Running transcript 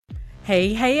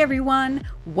Hey everyone!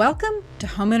 Welcome to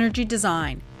Home Energy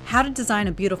Design, how to design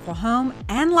a beautiful home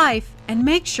and life and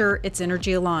make sure it's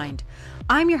energy aligned.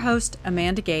 I'm your host,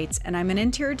 Amanda Gates, and I'm an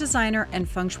interior designer and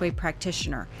feng shui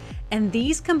practitioner. And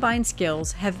these combined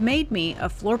skills have made me a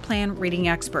floor plan reading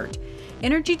expert.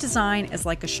 Energy design is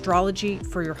like astrology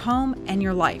for your home and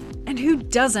your life. And who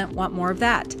doesn't want more of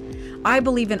that? I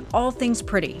believe in all things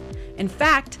pretty. In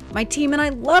fact, my team and I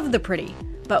love the pretty.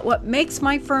 But what makes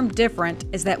my firm different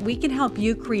is that we can help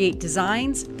you create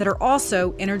designs that are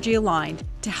also energy aligned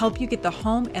to help you get the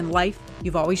home and life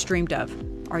you've always dreamed of.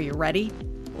 Are you ready?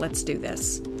 Let's do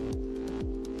this.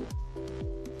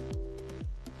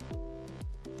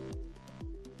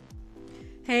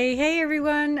 Hey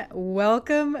everyone.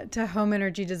 Welcome to Home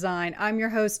Energy Design. I'm your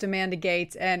host, Amanda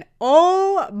Gates, and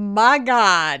oh my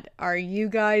God, are you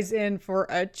guys in for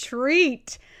a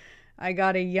treat? I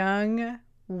got a young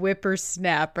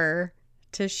whippersnapper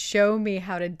to show me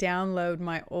how to download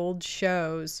my old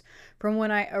shows from when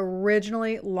I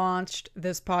originally launched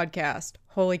this podcast.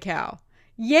 Holy cow.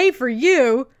 Yay for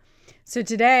you! So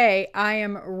today I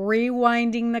am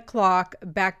rewinding the clock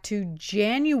back to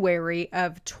January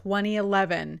of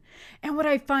 2011. And what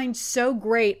I find so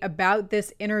great about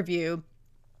this interview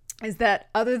is that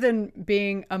other than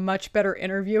being a much better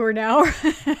interviewer now,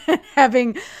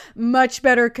 having much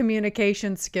better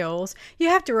communication skills, you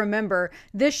have to remember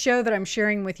this show that I'm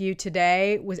sharing with you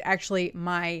today was actually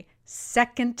my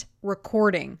second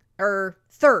recording, or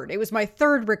third. It was my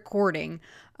third recording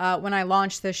when I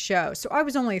launched this show. So I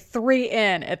was only 3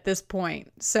 in at this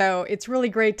point. So it's really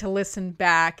great to listen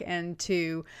back and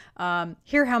to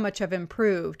hear how much I've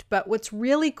improved. But what's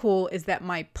really cool is that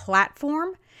my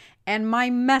platform and my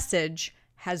message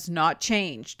has not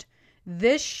changed.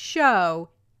 This show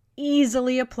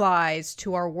easily applies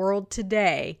to our world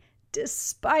today,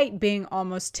 despite being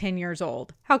almost 10 years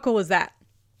old. How cool is that?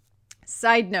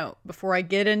 Side note, before I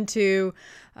get into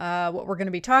what we're going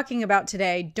to be talking about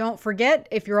today, don't forget,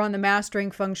 if you're on the Mastering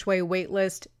Feng Shui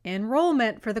waitlist,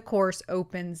 enrollment for the course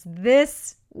opens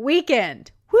this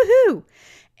weekend. Woohoo!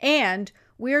 And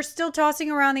we are still tossing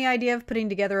around the idea of putting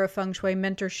together a feng shui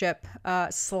mentorship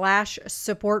 /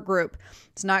 support group.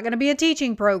 It's not going to be a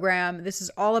teaching program. This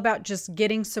is all about just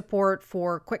getting support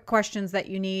for quick questions that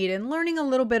you need and learning a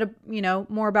little bit of,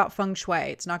 more about feng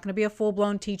shui. It's not going to be a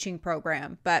full-blown teaching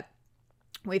program, but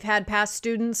we've had past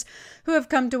students who have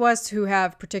come to us who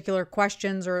have particular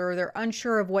questions or they're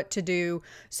unsure of what to do.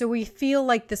 So we feel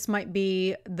like this might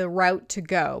be the route to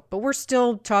go, but we're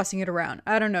still tossing it around.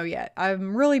 I don't know yet.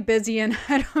 I'm really busy and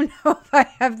I don't know if I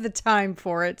have the time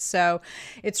for it. So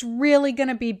it's really going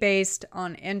to be based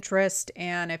on interest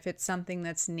and if it's something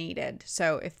that's needed.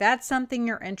 So if that's something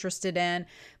you're interested in,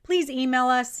 please email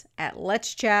us at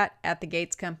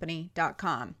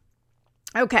letschat@thegatescompany.com.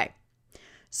 Okay.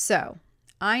 So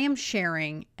I am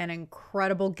sharing an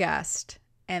incredible guest,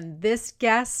 and this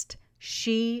guest,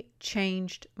 she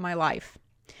changed my life.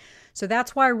 So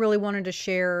that's why I really wanted to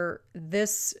share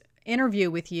this interview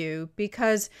with you,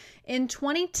 because in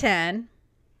 2010,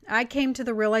 I came to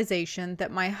the realization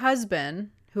that my husband,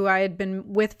 who I had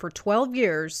been with for 12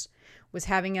 years, was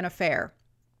having an affair.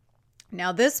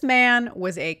 Now, this man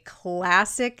was a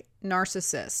classic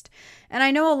narcissist. And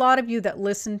I know a lot of you that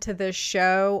listen to this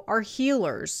show are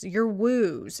healers, you're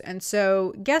woos. And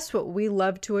so guess what we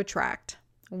love to attract?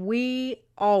 We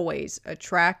always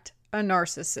attract a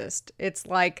narcissist. It's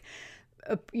like,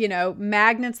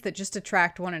 magnets that just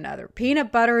attract one another.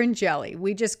 Peanut butter and jelly.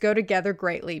 We just go together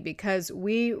greatly because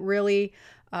we really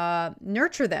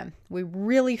nurture them. We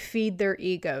really feed their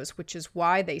egos, which is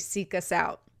why they seek us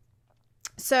out.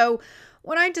 So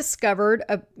when I discovered,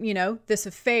 this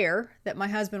affair that my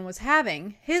husband was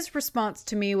having, his response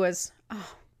to me was,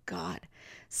 "Oh God,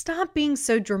 stop being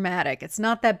so dramatic. It's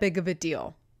not that big of a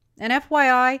deal." And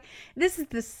FYI, this is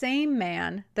the same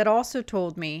man that also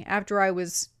told me after I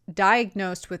was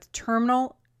diagnosed with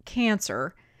terminal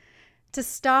cancer to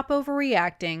stop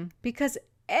overreacting because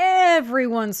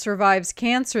everyone survives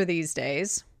cancer these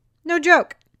days. No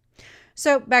joke.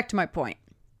 So back to my point.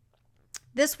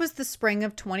 This was the spring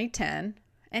of 2010,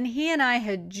 and he and I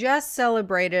had just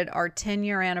celebrated our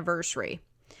 10-year anniversary.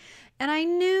 And I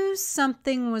knew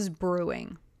something was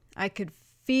brewing. I could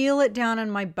feel it down in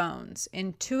my bones.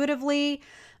 Intuitively,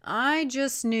 I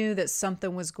just knew that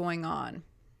something was going on.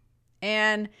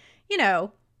 And,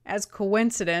 as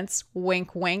coincidence,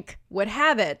 wink, wink, would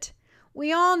have it,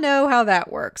 we all know how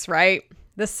that works, right?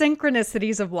 The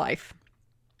synchronicities of life.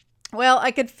 Well,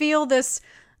 I could feel this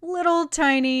little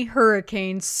tiny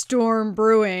hurricane storm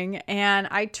brewing, and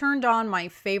I turned on my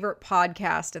favorite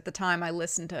podcast at the time. I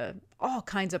listened to all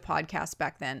kinds of podcasts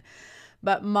back then,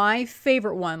 But my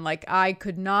favorite one, like I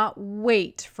could not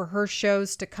wait for her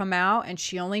shows to come out, and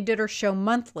she only did her show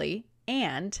monthly.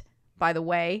 And by the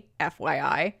way,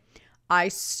 FYI, I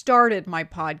started my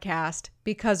podcast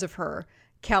because of her,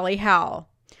 Kelly Howell.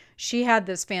 She had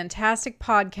this fantastic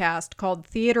podcast called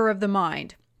Theater of the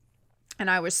Mind. And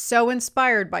I was so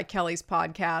inspired by Kelly's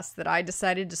podcast that I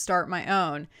decided to start my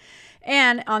own.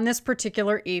 And on this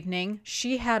particular evening,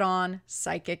 she had on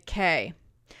Psychic K.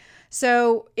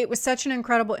 So it was such an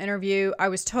incredible interview. I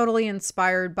was totally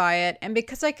inspired by it. And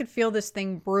because I could feel this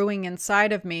thing brewing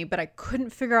inside of me, but I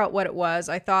couldn't figure out what it was,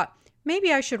 I thought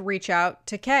maybe I should reach out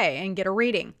to Kay and get a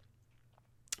reading.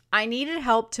 I needed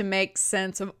help to make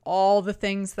sense of all the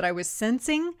things that I was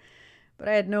sensing, but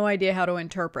I had no idea how to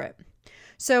interpret.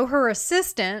 So her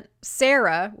assistant,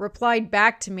 Sarah, replied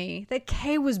back to me that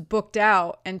Kay was booked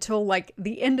out until like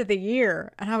the end of the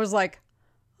year. And I was like,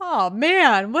 oh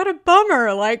man, what a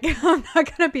bummer. Like, I'm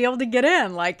not going to be able to get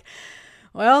in. Like,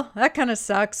 well, that kind of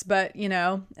sucks, but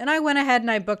and I went ahead and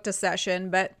I booked a session,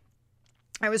 but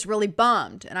I was really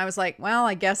bummed. And I was like, well,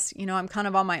 I guess, I'm kind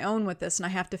of on my own with this and I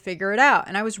have to figure it out.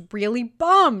 And I was really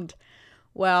bummed.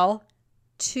 Well,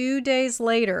 2 days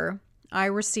later, I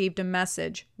received a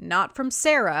message, not from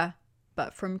Sarah,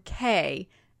 but from Kay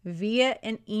via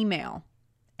an email.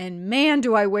 And man,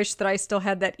 do I wish that I still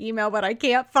had that email, but I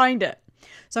can't find it.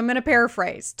 So I'm going to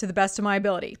paraphrase to the best of my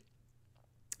ability.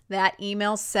 That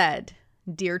email said,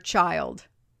 "Dear child,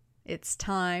 it's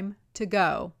time to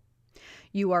go.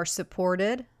 You are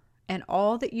supported and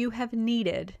all that you have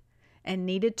needed and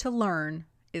needed to learn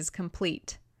is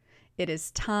complete. It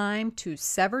is time to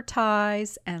sever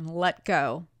ties and let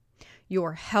go.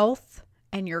 Your health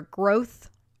and your growth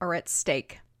are at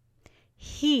stake.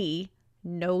 He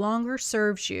no longer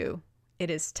serves you.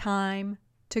 It is time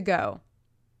to go."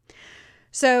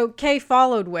 So Kay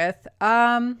followed with,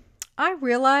 I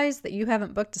realize that you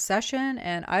haven't booked a session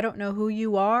and I don't know who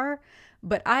you are,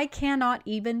 but I cannot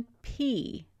even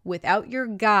pee without your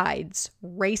guides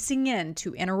racing in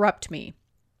to interrupt me.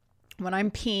 When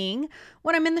I'm peeing,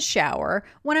 when I'm in the shower,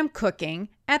 when I'm cooking,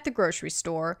 at the grocery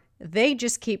store, they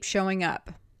just keep showing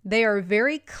up. They are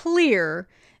very clear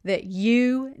that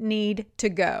you need to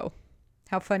go.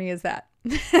 How funny is that?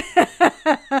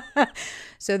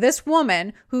 So this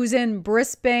woman who's in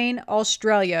Brisbane,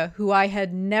 Australia, who I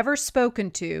had never spoken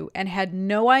to and had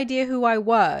no idea who I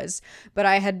was, but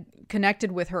I had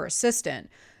connected with her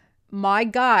assistant. My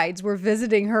guides were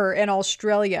visiting her in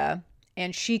Australia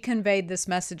and she conveyed this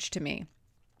message to me.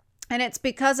 And it's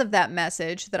because of that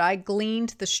message that I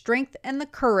gleaned the strength and the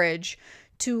courage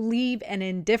to leave an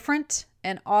indifferent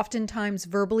and oftentimes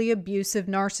verbally abusive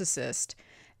narcissist.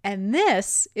 And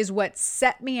this is what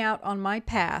set me out on my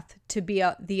path to be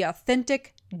the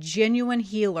authentic, genuine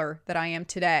healer that I am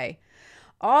today.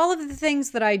 All of the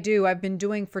things that I do, I've been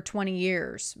doing for 20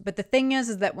 years. But the thing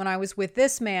is that when I was with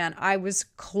this man, I was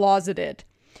closeted.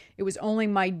 It was only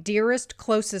my dearest,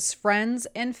 closest friends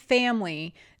and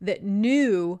family that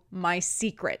knew my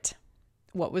secret.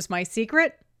 What was my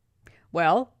secret?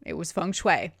 Well, it was feng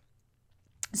shui.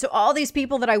 So all these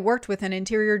people that I worked with in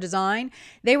interior design,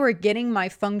 they were getting my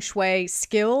feng shui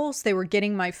skills. They were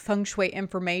getting my feng shui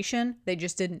information. They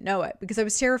just didn't know it because I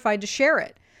was terrified to share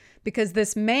it. Because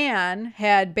this man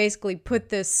had basically put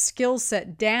this skill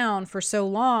set down for so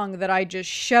long that I just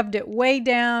shoved it way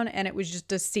down and it was just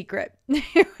a secret.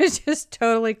 It was just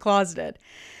totally closeted.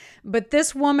 But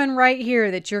this woman right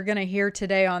here that you're going to hear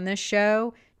today on this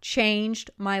show changed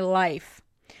my life.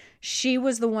 She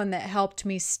was the one that helped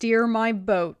me steer my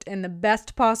boat in the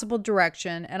best possible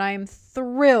direction, and I am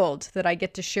thrilled that I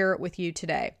get to share it with you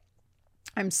today.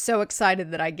 I'm so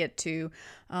excited that I get to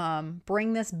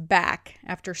bring this back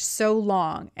after so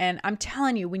long. And I'm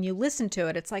telling you, when you listen to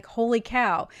it, it's like, holy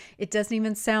cow, it doesn't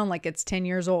even sound like it's 10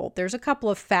 years old. There's a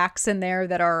couple of facts in there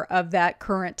that are of that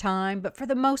current time, but for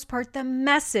the most part, the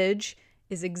message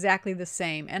is exactly the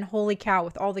same. And holy cow,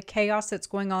 with all the chaos that's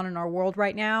going on in our world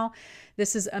right now,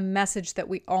 this is a message that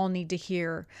we all need to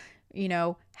hear.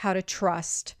 How to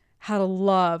trust, how to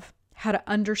love, how to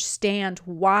understand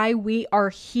why we are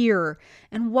here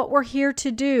and what we're here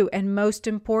to do. And most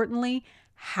importantly,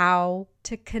 how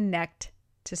to connect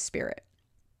to spirit.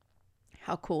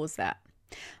 How cool is that?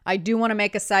 I do want to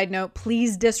make a side note.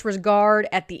 Please disregard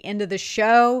at the end of the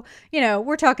show.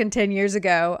 We're talking 10 years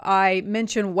ago. I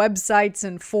mentioned websites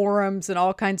and forums and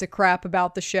all kinds of crap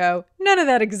about the show. None of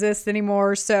that exists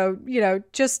anymore. So,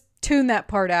 just tune that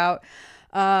part out.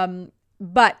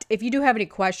 But if you do have any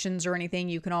questions or anything,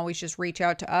 you can always just reach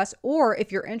out to us. Or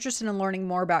if you're interested in learning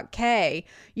more about Kay,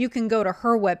 you can go to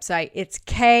her website. It's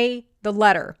K, the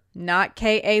letter, not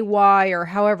K-A-Y or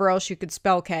however else you could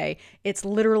spell K. It's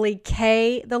literally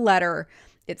K, the letter.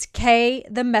 It's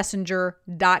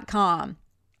kthemessenger.com.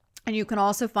 And you can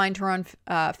also find her on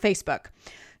Facebook.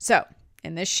 So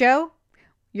in this show,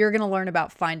 you're going to learn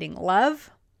about finding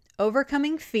love,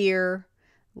 overcoming fear,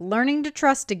 learning to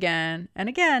trust again, and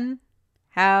again,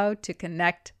 how to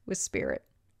connect with spirit.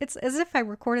 It's as if I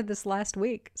recorded this last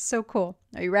week. So cool.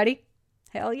 Are you ready?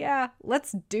 Hell yeah.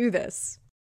 Let's do this.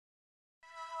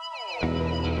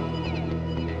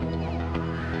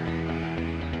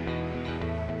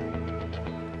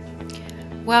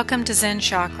 Welcome to Zen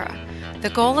Chakra. The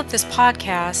goal of this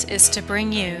podcast is to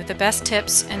bring you the best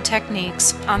tips and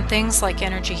techniques on things like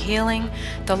energy healing,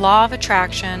 the law of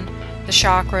attraction, the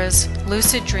chakras,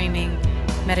 lucid dreaming,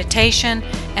 meditation,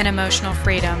 and emotional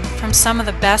freedom from some of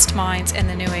the best minds in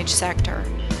the New Age sector.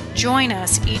 Join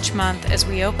us each month as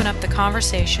we open up the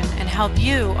conversation and help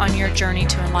you on your journey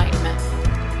to enlightenment.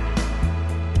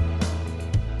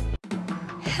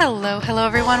 Hello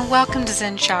everyone. Welcome to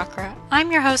Zen Chakra.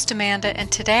 I'm your host Amanda,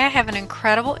 and today I have an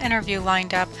incredible interview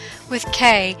lined up with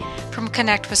Kay from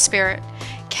Connect with Spirit.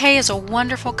 Kay is a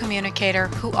wonderful communicator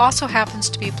who also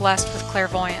happens to be blessed with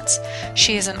clairvoyance.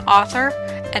 She is an author,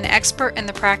 an expert in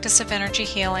the practice of energy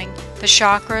healing, the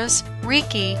chakras,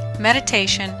 Reiki,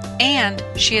 meditation, and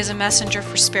she is a messenger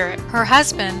for spirit. Her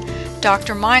husband,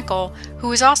 Dr. Michael,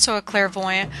 who is also a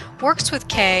clairvoyant, works with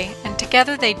Kay, and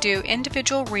together they do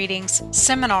individual readings,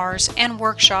 seminars, and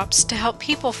workshops to help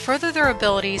people further their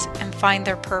abilities and find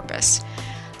their purpose.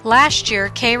 Last year,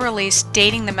 Kay released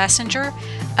Dating the Messenger,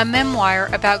 a memoir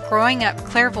about growing up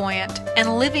clairvoyant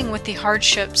and living with the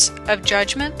hardships of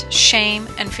judgment, shame,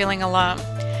 and feeling alone.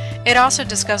 It also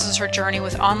discusses her journey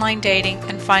with online dating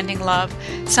and finding love,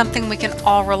 something we can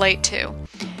all relate to.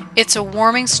 It's a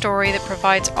warming story that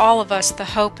provides all of us the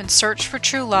hope and search for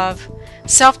true love,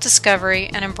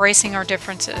 self-discovery, and embracing our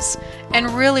differences,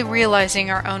 and really realizing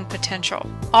our own potential.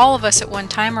 All of us at one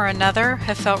time or another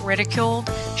have felt ridiculed,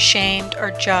 shamed,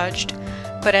 or judged.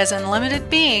 But as unlimited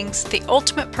beings, the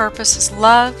ultimate purpose is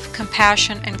love,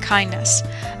 compassion, and kindness,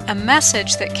 a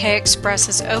message that Kay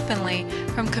expresses openly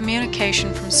from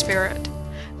communication from spirit.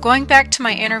 Going back to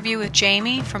my interview with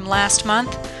Jamie from last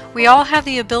month, we all have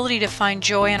the ability to find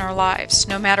joy in our lives,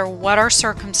 no matter what our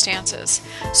circumstances.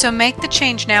 So make the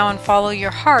change now and follow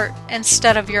your heart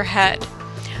instead of your head.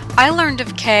 I learned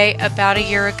of Kay about a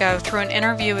year ago through an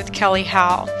interview with Kelly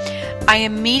Howell. I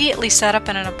immediately set up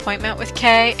an appointment with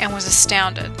Kay and was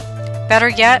astounded. Better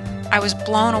yet, I was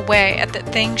blown away at the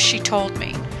things she told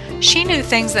me. She knew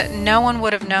things that no one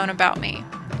would have known about me.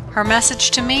 Her message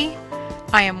to me: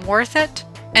 I am worth it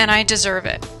and I deserve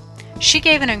it. She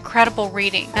gave an incredible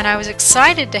reading, and I was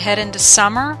excited to head into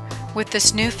summer with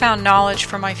this newfound knowledge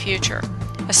for my future,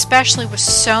 especially with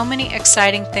so many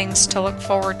exciting things to look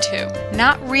forward to,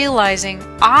 not realizing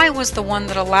I was the one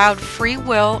that allowed free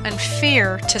will and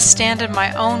fear to stand in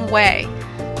my own way,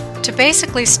 to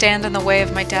basically stand in the way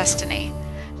of my destiny.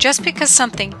 Just because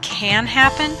something can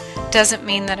happen doesn't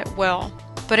mean that it will.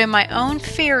 But in my own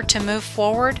fear to move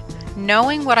forward,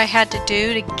 knowing what I had to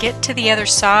do to get to the other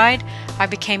side, I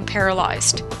became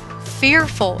paralyzed,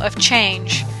 fearful of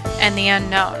change and the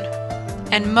unknown.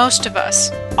 And most of us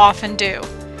often do.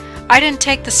 I didn't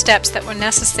take the steps that were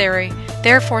necessary,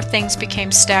 therefore things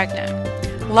became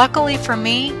stagnant. Luckily for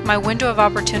me, my window of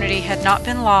opportunity had not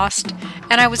been lost,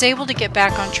 and I was able to get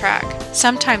back on track.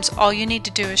 Sometimes all you need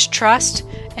to do is trust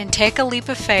and take a leap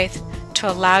of faith to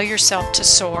allow yourself to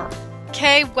soar.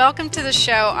 Kay, welcome to the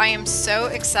show. I am so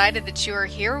excited that you are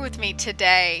here with me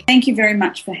today. Thank you very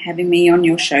much for having me on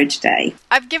your show today.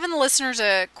 I've given the listeners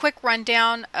a quick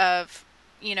rundown of,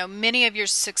 many of your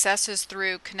successes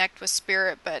through Connect with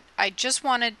Spirit, but I just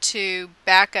wanted to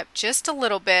back up just a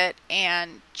little bit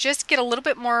and just get a little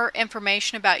bit more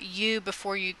information about you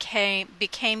before you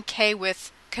became Kay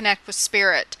with Connect with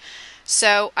Spirit.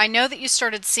 So I know that you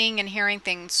started seeing and hearing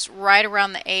things right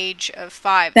around the age of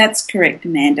 5. That's correct,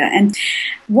 Amanda. And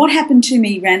what happened to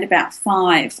me around about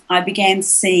 5, I began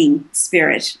seeing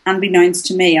spirit, unbeknownst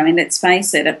to me. I mean, let's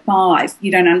face it, at 5,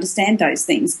 you don't understand those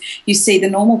things. You see the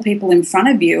normal people in front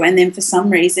of you, and then for some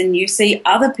reason you see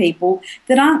other people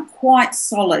that aren't quite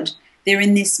solid. They're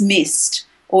in this mist,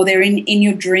 or they're in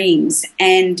your dreams.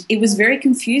 And it was very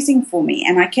confusing for me.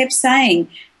 And I kept saying,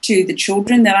 to the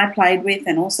children that I played with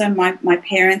and also my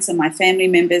parents and my family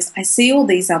members, I see all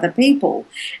these other people.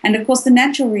 And, of course, the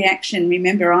natural reaction,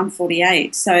 remember, I'm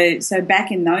 48, so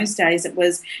back in those days it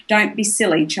was, don't be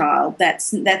silly, child.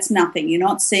 That's nothing. You're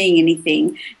not seeing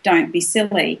anything. Don't be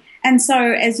silly. And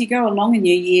so as you go along in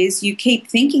your years, you keep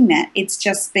thinking that it's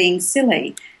just being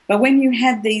silly. But when you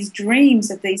have these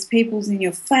dreams of these people's in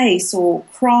your face or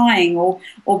crying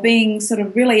or being sort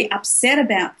of really upset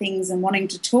about things and wanting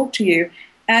to talk to you,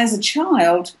 as a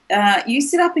child, you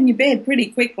sit up in your bed pretty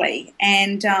quickly.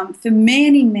 And for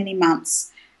many, many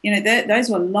months, those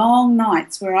were long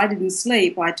nights where I didn't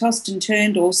sleep. I tossed and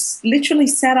turned or literally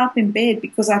sat up in bed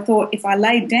because I thought if I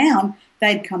laid down,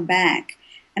 they'd come back.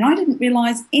 And I didn't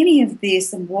realise any of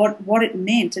this and what it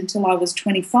meant until I was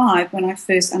 25 when I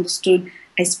first understood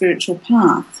a spiritual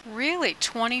path. Really?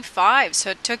 25?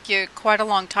 So it took you quite a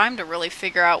long time to really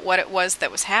figure out what it was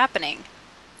that was happening.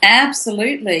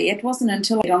 Absolutely. It wasn't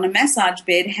until I was on a massage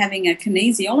bed having a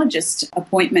kinesiologist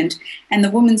appointment and the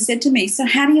woman said to me, so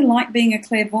how do you like being a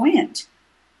clairvoyant?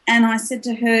 And I said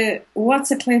to her,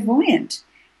 what's a clairvoyant?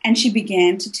 And she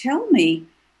began to tell me.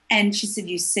 And she said,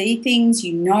 you see things,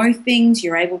 you know things,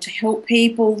 you're able to help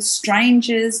people,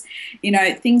 strangers,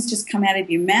 things just come out of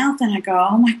your mouth. And I go,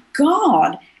 oh, my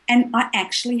God. And I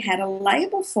actually had a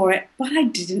label for it, but I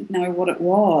didn't know what it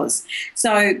was.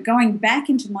 So going back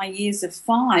into my years of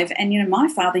 5, and, my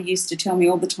father used to tell me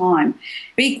all the time,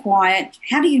 be quiet.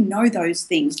 How do you know those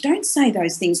things? Don't say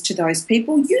those things to those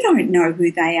people. You don't know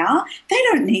who they are. They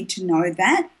don't need to know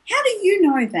that. How do you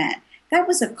know that? That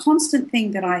was a constant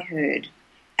thing that I heard.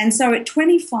 And so at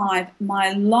 25,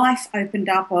 my life opened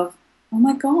up of, oh,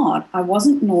 my God, I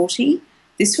wasn't naughty.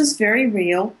 This was very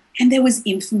real. And there was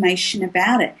information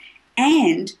about it.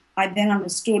 And I then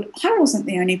understood I wasn't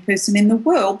the only person in the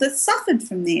world that suffered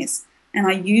from this. And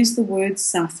I used the word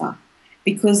suffer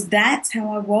because that's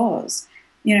how I was.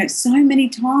 So many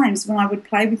times when I would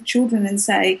play with children and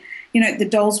say, the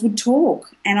dolls would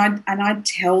talk and I'd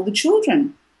tell the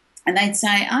children. And they'd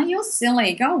say, oh, you're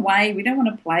silly. Go away. We don't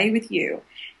want to play with you.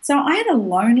 So I had a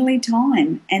lonely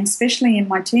time, and especially in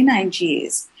my teenage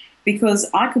years, because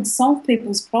I could solve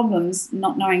people's problems,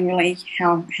 not knowing really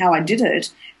how I did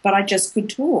it, but I just could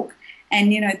talk.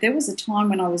 And, there was a time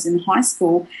when I was in high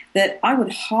school that I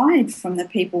would hide from the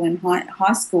people in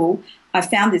high school. I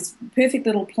found this perfect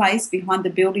little place behind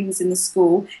the buildings in the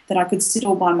school that I could sit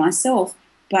all by myself,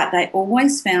 but they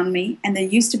always found me, and there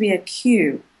used to be a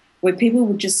queue where people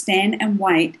would just stand and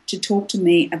wait to talk to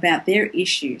me about their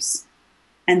issues.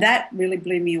 And that really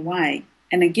blew me away.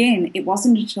 And again, it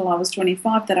wasn't until I was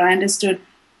 25 that I understood,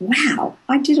 wow,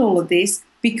 I did all of this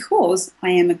because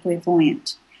I am a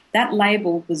clairvoyant. That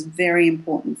label was very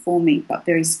important for me, but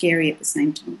very scary at the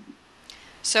same time.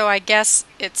 So I guess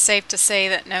it's safe to say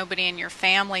that nobody in your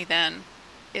family then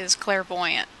is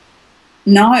clairvoyant.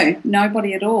 No,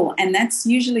 nobody at all. And that's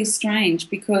usually strange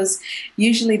because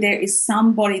usually there is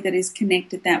somebody that is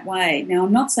connected that way. Now,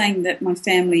 I'm not saying that my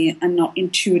family are not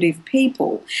intuitive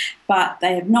people, but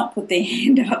they have not put their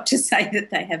hand up to say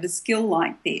that they have a skill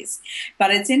like this.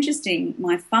 But it's interesting.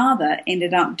 My father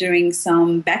ended up doing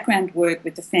some background work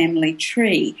with the family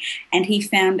tree, and he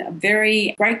found a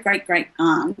very great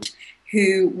aunt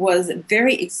who was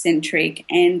very eccentric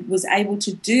and was able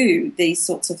to do these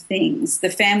sorts of things. The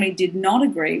family did not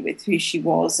agree with who she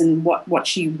was and what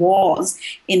she was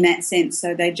in that sense,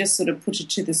 so they just sort of put her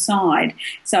to the side.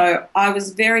 So I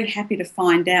was very happy to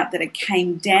find out that it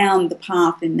came down the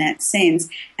path in that sense,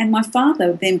 and my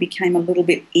father then became a little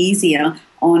bit easier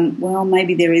on, well,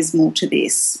 maybe there is more to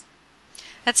this.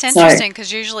 That's interesting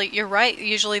because usually, you're right,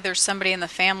 usually there's somebody in the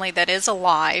family that is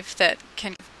alive that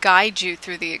can guide you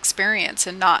through the experience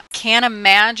and can't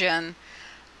imagine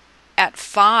at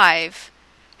 5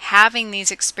 having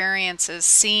these experiences,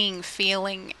 seeing,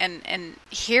 feeling, and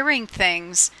hearing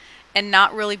things and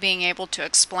not really being able to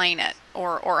explain it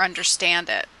or understand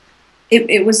it.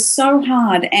 It was so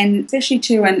hard, and especially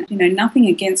too, and nothing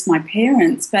against my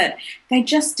parents, but they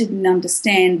just didn't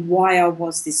understand why I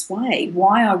was this way,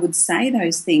 why I would say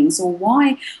those things, or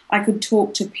why I could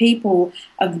talk to people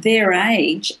of their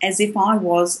age as if I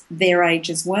was their age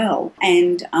as well.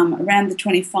 And around the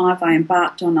 25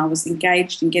 I was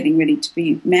engaged and getting ready to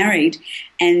be married,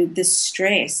 and the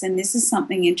stress, and this is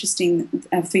something interesting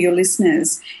for your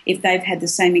listeners, if they've had the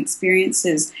same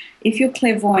experiences. If you're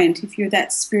clairvoyant, if you're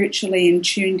that spiritually in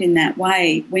tuned in that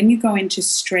way, when you go into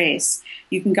stress,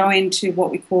 you can go into what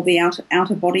we call the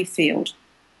outer body field.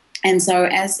 And so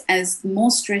as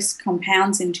more stress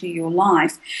compounds into your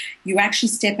life, you actually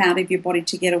step out of your body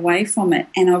to get away from it.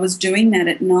 And I was doing that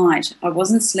at night. I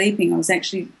wasn't sleeping. I was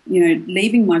actually,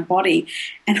 leaving my body.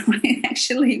 And I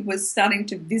actually was starting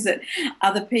to visit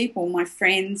other people, my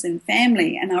friends and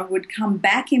family. And I would come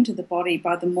back into the body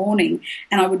by the morning,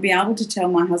 and I would be able to tell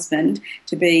my husband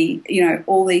to be,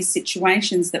 all these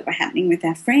situations that were happening with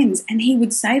our friends. And he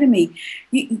would say to me,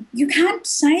 you can't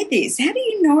say this. How do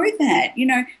you know that?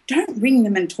 Don't ring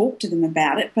them and talk to them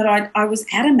about it. But I was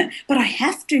adamant, but I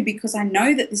have to, because I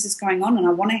know that this is going on and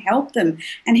I want to help them.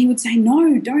 And he would say,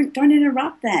 no, don't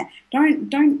interrupt that.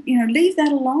 Don't leave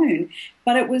that alone.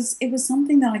 But it was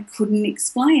something that I couldn't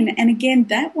explain. And again,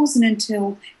 that wasn't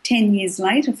until 10 years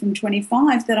later, from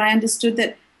 25, that I understood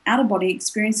that out-of-body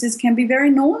experiences can be very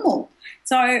normal.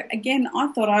 So again, I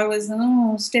thought I was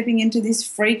stepping into this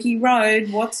freaky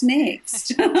road. What's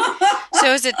next?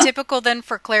 So is it typical then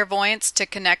for clairvoyants to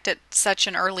connect at such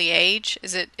an early age?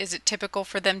 Is it typical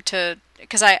for them to,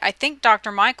 because I think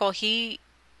Dr. Michael, he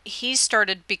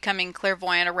started becoming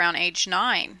clairvoyant around age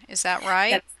 9. Is that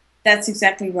right? That's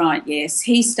exactly right, yes.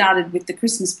 He started with the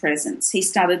Christmas presents. He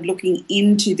started looking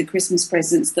into the Christmas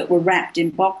presents that were wrapped in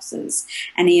boxes,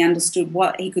 and he understood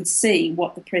he could see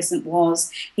what the present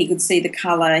was. He could see the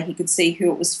colour. He could see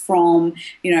who it was from,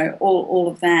 all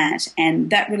of that.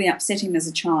 And that really upset him as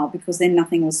a child, because then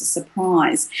nothing was a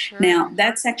surprise. Sure. Now,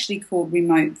 that's actually called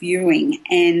remote viewing,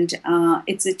 and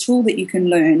it's a tool that you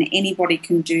can learn. Anybody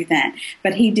can do that.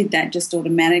 But he did that just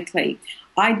automatically.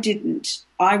 I didn't.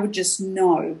 I would just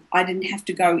know. I didn't have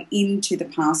to go into the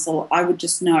parcel. I would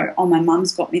just know, my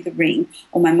mum's got me the ring,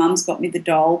 or my mum's got me the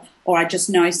doll, or I just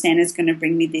know Santa's going to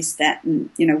bring me this, that,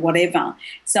 and, whatever.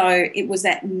 So it was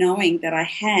that knowing that I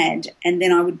had, and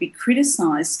then I would be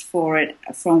criticised for it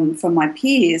from my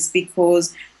peers,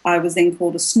 because I was then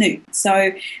called a snoop.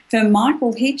 So for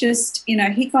Michael, he just,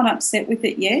 he got upset with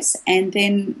it, yes, and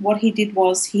then what he did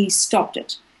was he stopped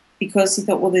it, because he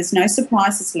thought, well, there's no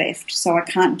surprises left, so I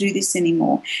can't do this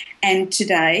anymore. And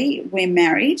today we're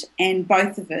married, and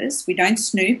both of us, we don't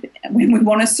snoop when we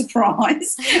want a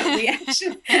surprise.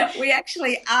 we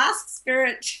actually ask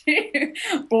Spirit to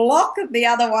block the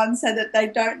other one so that they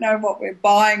don't know what we're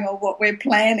buying or what we're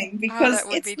planning, because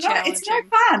it's no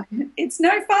fun. It's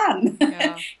no fun.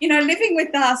 Yeah. Living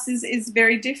with us is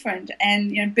very different,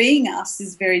 and being us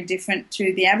is very different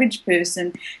to the average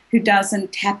person who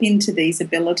doesn't tap into these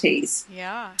abilities.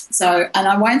 Yeah. So, and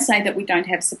I won't say that we don't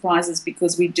have surprises,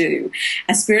 because we do.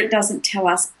 A Spirit doesn't tell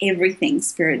us everything.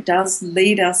 Spirit does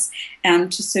lead us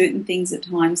to certain things at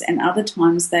times, and other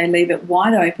times they leave it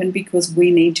wide open because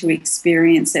we need to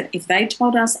experience it. If they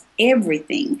told us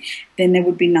everything, then there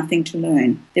would be nothing to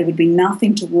learn. There would be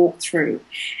nothing to walk through.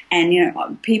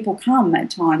 And, people come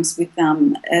at times with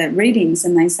readings,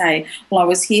 and they say, well, I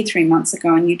was here 3 months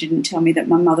ago and you didn't tell me that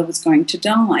my mother was going to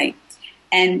die.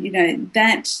 And,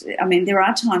 there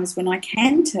are times when I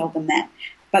can tell them that,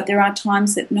 but there are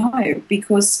times that no,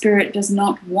 because Spirit does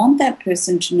not want that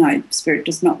person to know. Spirit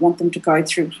does not want them to go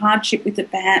through hardship with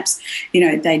it, perhaps.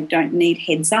 They don't need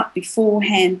heads up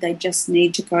beforehand. They just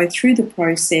need to go through the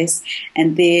process,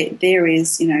 and there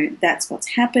is, that's what's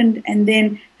happened. And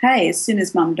then, hey, as soon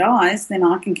as Mum dies, then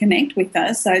I can connect with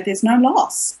her, so there's no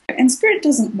loss. And Spirit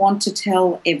doesn't want to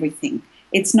tell everything.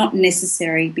 It's not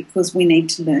necessary, because we need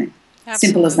to learn. Absolutely.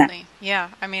 Simple as that. Yeah.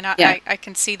 I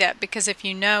can see that, because if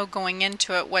you know going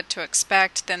into it what to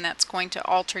expect, then that's going to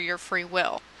alter your free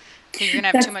will. You're going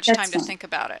to have too much time to think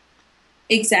about it.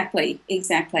 Exactly.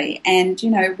 And,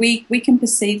 we can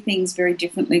perceive things very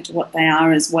differently to what they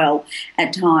are as well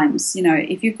at times.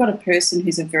 If you've got a person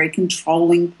who's a very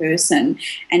controlling person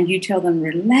and you tell them,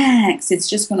 relax, it's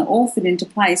just going to all fit into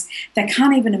place, they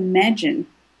can't even imagine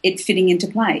it fitting into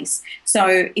place.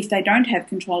 So if they don't have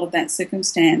control of that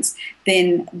circumstance,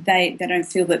 then they don't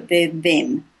feel that they're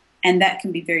them. And that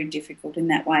can be very difficult in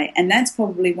that way. And that's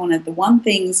probably one of the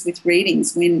things with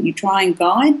readings, when you try and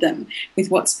guide them with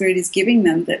what Spirit is giving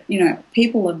them, that,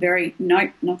 people are very,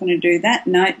 no, not going to do that,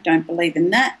 no, don't believe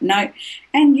in that, no.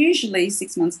 And usually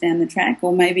 6 months down the track,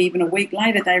 or maybe even a week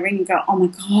later, they ring and go, oh my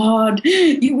God,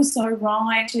 you were so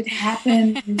right, it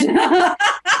happened.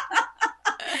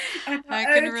 I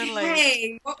can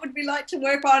relate. What would we like to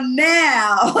work on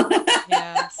now?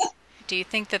 Yes. Do you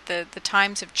think that the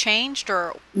times have changed,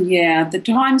 or? Yeah, the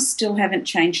times still haven't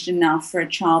changed enough for a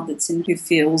child who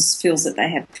feels that they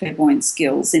have clairvoyant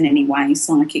skills in any way,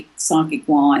 psychic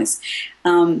wise.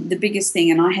 The biggest thing,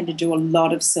 and I had to do a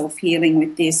lot of self-healing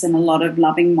with this, and a lot of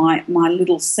loving my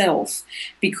little self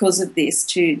because of this,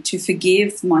 to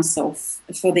forgive myself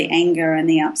for the anger and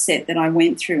the upset that I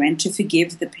went through, and to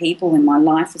forgive the people in my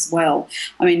life as well.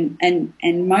 I mean,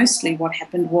 and mostly what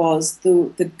happened was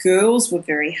the girls were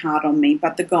very hard on me,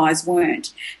 but the guys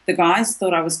weren't. The guys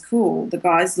thought I was cool. The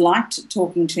guys liked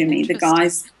talking to me. The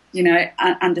guys,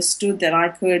 understood that I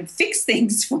could fix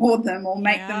things for them or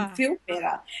make them feel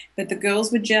better. But the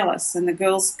girls were jealous, and the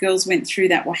girls went through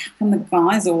that. Well, how come the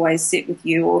guys always sit with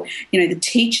you, or the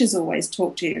teachers always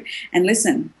talk to you? And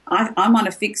listen, I might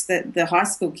have fixed the high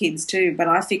school kids too, but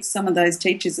I fixed some of those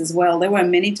teachers as well. There were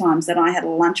many times that I had a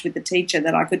lunch with the teacher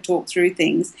that I could talk through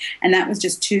things, and that was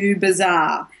just too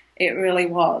bizarre. It really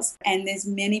was. And there's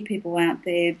many people out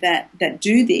there that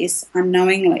do this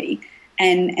unknowingly.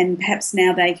 And perhaps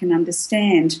now they can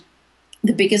understand.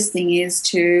 The biggest thing is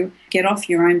to get off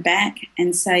your own back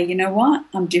and say, you know what,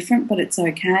 I'm different, but it's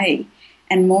okay.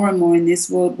 And more in this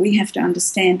world, we have to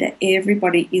understand that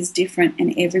everybody is different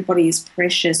and everybody is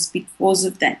precious because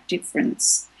of that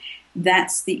difference.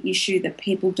 That's the issue that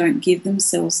people don't give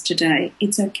themselves today.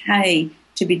 It's okay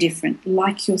to be different,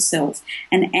 like yourself,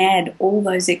 and add all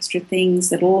those extra things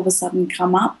that all of a sudden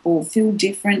come up or feel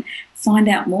different. Find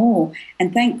out more.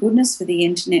 And thank goodness for the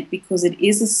internet, because it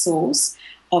is a source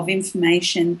of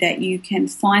information that you can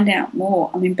find out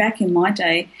more. I mean, back in my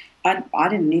day, I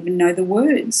didn't even know the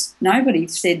words. Nobody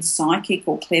said psychic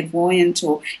or clairvoyant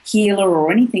or healer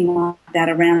or anything like that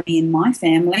around me in my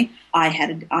family. I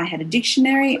had a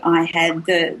dictionary. I had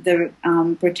the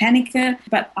Britannica,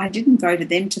 but I didn't go to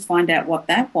them to find out what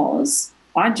that was.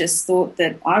 I just thought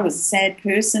that I was a sad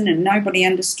person and nobody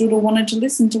understood or wanted to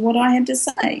listen to what I had to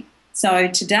say. So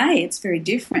today it's very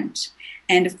different.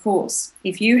 And of course,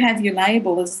 if you have your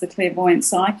label as the clairvoyant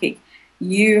psychic,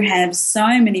 you have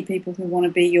so many people who want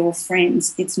to be your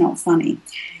friends. It's not funny.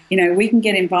 We can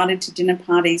get invited to dinner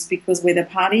parties because we're the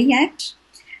party act,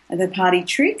 the party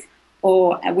trick,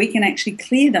 or we can actually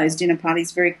clear those dinner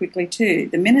parties very quickly too.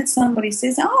 The minute somebody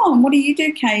says, oh, and what do you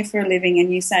do, Kay, for a living?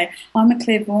 And you say, I'm a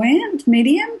clairvoyant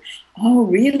medium. Oh,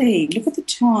 really? Look at the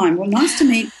time. Well, nice to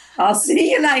meet. I'll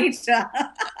see you later.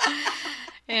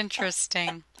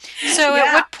 Interesting. So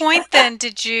at what point then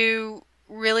did you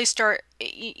really start?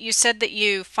 You said that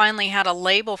you finally had a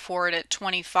label for it at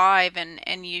 25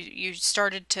 and you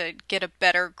started to get a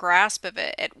better grasp of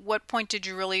it. At what point did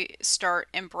you really start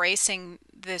embracing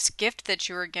this gift that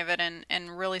you were given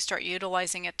and really start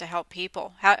utilizing it to help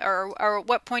people? Or at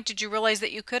what point did you realize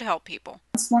that you could help people?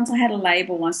 Once I had a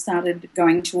label, I started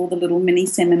going to all the little mini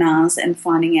seminars and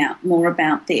finding out more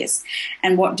about this.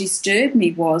 And what disturbed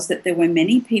me was that there were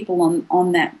many people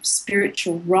on that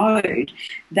spiritual road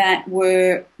that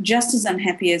were just as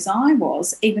unhappy as I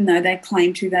was, even though they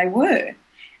claimed who they were.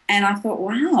 And I thought,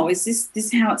 wow, is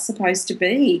this how it's supposed to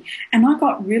be? And I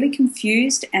got really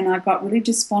confused and I got really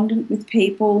despondent with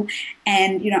people.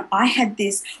 And, I had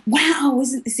this, wow,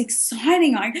 isn't this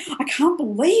exciting? I can't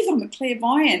believe I'm a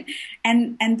clairvoyant.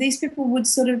 And these people would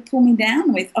sort of pull me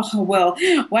down with, oh, well,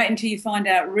 wait until you find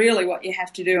out really what you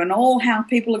have to do and all how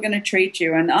people are going to treat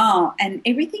you. And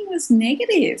everything was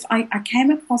negative. I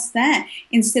came across that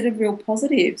instead of real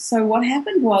positive. So what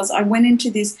happened was I went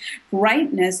into this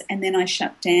greatness and then I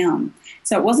shut down.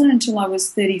 So it wasn't until I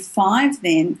was 35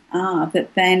 then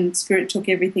that then Spirit took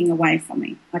everything away from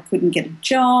me. I couldn't get a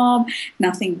job.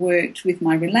 Nothing worked with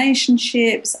my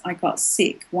relationships. I got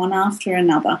sick one after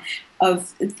another of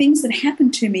things that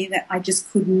happened to me that I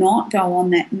just could not go on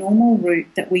that normal route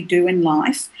that we do in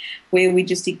life, where we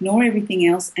just ignore everything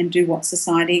else and do what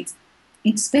society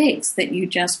expects, that you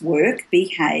just work,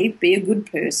 behave, be a good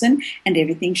person, and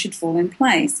everything should fall in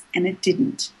place. And it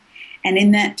didn't. And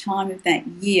in that time of that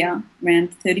year,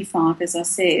 around 35, as I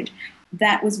said,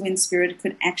 that was when Spirit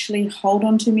could actually hold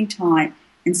on to me tight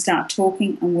and start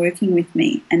talking and working with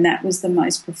me. And that was the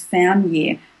most profound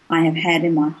year I have had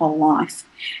in my whole life,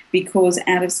 because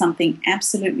out of something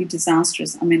absolutely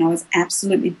disastrous, I was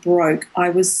absolutely broke. I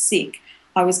was sick.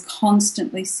 I was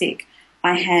constantly sick.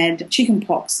 I had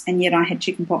chickenpox, and yet I had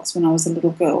chickenpox when I was a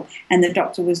little girl. And the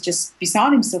doctor was just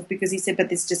beside himself because he said, but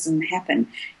this just doesn't happen.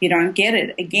 You don't get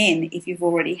it again if you've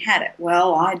already had it.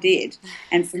 Well, I did.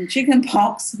 And from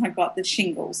chickenpox, I got the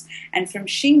shingles. And from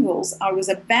shingles, I was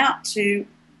about to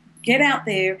get out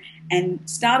there and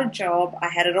start a job. I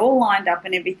had it all lined up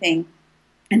and everything.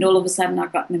 And all of a sudden, I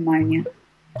got pneumonia.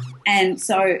 And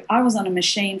so I was on a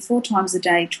machine 4 times a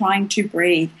day trying to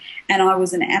breathe, and I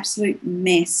was an absolute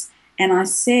mess. And I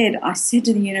said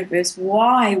to the universe,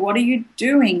 why? What are you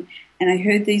doing? And I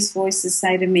heard these voices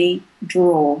say to me,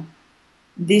 draw.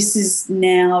 This is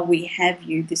now, we have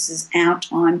you. This is our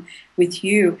time with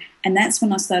you. And that's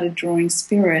when I started drawing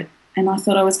Spirit. And I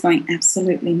thought I was going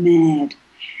absolutely mad.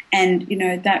 And,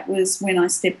 that was when I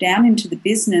stepped down into the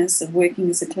business of working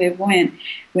as a clairvoyant.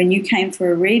 When you came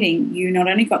for a reading, you not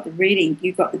only got the reading,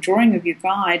 you got the drawing of your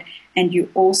guide, and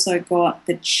you also got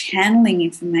the channeling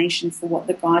information for what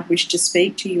the guide wished to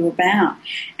speak to you about.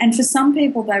 And for some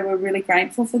people, they were really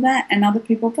grateful for that, and other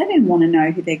people, they didn't want to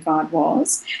know who their guide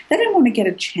was. They didn't want to get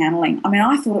a channeling. I mean,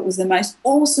 I thought it was the most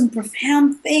awesome,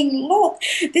 profound thing. Look,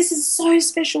 this is so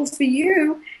special for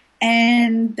you.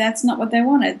 And that's not what they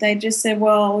wanted. They just said,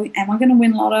 well, am I going to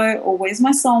win lotto, or where's my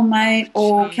soulmate,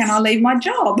 or can I leave my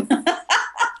job?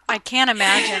 I can't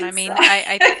imagine. I mean,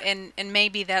 and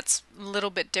maybe that's a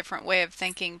little bit different way of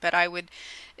thinking, but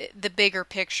the bigger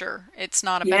picture. It's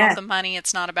not about the money.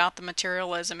 It's not about the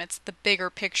materialism. It's the bigger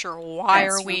picture. Why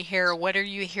are we here? What are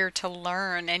you here to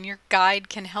learn? And your guide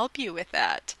can help you with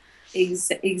that.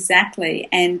 Exactly.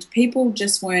 And people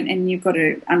just weren't, and you've got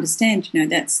to understand,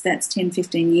 that's 10,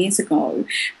 15 years ago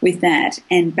with that.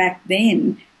 And back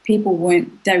then, people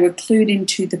they were clued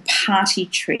into the party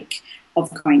trick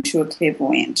of going to a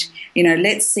clairvoyant.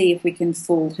 Let's see if we can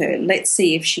fool her. Let's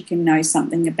see if she can know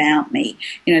something about me.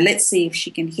 Let's see if she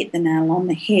can hit the nail on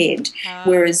the head.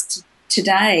 Whereas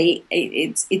today,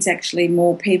 it's actually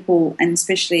more people, and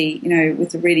especially,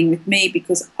 with the reading with me,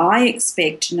 because I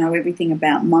expect to know everything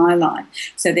about my life.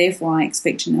 So therefore, I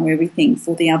expect to know everything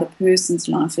for the other person's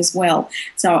life as well.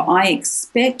 So I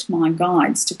expect my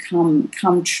guides to come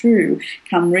true,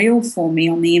 come real for me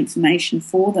on the information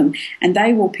for them. And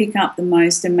they will pick up the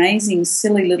most amazing,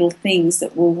 silly little things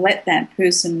that will let that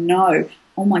person know,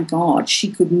 oh my God, she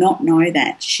could not know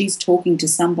that. She's talking to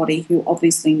somebody who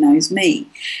obviously knows me.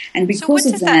 And because so what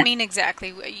does of that mean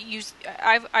exactly?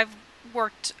 I've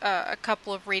worked a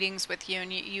couple of readings with you,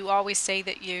 and you always say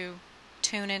that you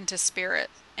tune into spirit.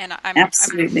 And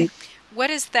Absolutely. What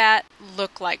does that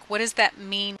look like? What does that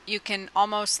mean? You can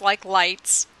almost, like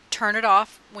lights, turn it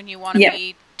off when you want to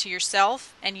be to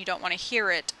yourself and you don't want to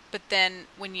hear it. But then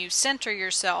when you center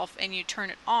yourself and you turn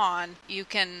it on, you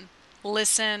can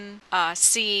listen,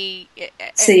 see.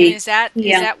 Is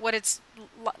that what it's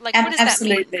like? What does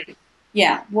Absolutely. that mean?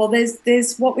 Yeah. Well,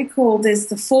 there's what we call, there's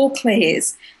the four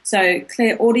clairs. So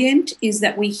clairaudient is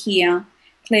that we hear,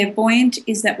 clairvoyant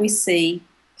is that we see,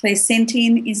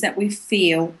 clairsentient is that we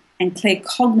feel, and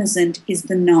claircognizant is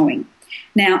the knowing.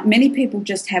 Now, many people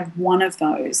just have one of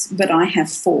those, but I have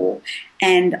four.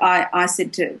 And I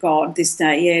said to God this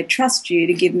day, trust you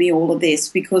to give me all of this,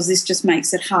 because this just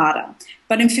makes it harder.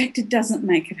 But in fact, it doesn't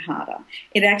make it harder.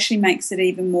 It actually makes it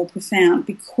even more profound.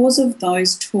 Because of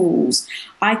those tools,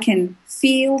 I can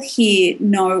feel, hear,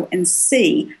 know, and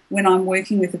see when I'm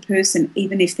working with a person,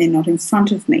 even if they're not in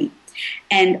front of me.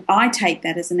 And I take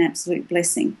that as an absolute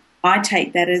blessing. I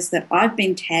take that as that I've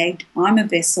been tagged, I'm a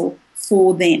vessel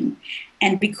for them.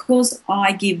 And because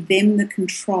I give them the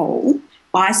control,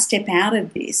 I step out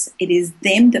of this. It is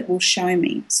them that will show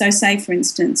me. So say, for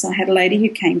instance, I had a lady who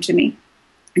came to me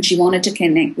and she wanted to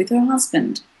connect with her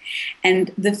husband.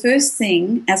 And the first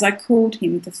thing, as I called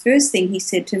him, the first thing he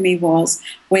said to me was,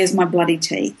 "Where's my bloody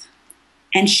teeth?"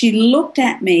 And she looked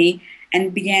at me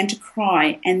and began to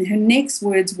cry. And her next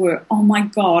words were, "Oh my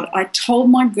God, I told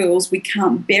my girls we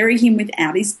can't bury him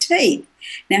without his teeth."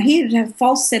 Now, he had a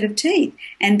false set of teeth,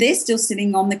 and they're still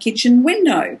sitting on the kitchen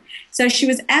window. So she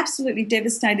was absolutely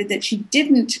devastated that she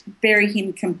didn't bury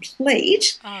him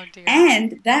complete. Oh, dear.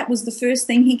 And that was the first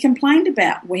thing he complained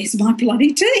about. "Where's my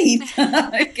bloody teeth?"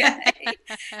 Okay.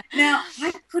 Now,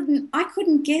 I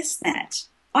couldn't guess that.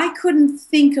 I couldn't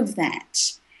think of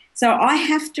that. So I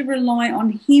have to rely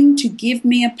on him to give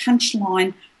me a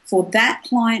punchline for that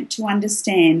client to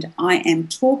understand I am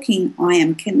talking, I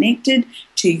am connected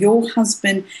to your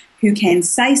husband, who can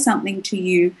say something to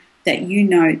you that you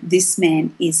know this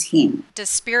man is him. Does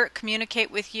spirit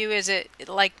communicate with you? Is it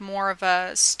like more of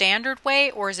a standard way,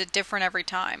 or is it different every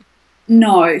time?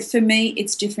 No, for me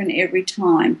it's different every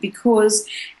time, because,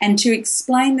 and to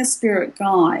explain the spirit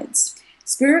guides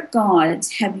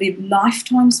have lived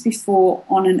lifetimes before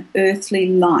on an earthly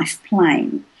life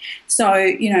plane. So,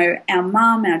 our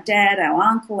mum, our dad, our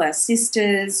uncle, our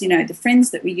sisters, the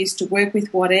friends that we used to work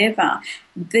with, whatever,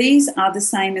 these are the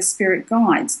same as spirit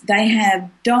guides. They have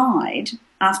died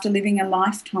after living a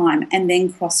lifetime and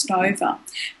then crossed over.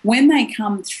 When they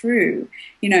come through,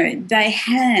 they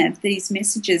have these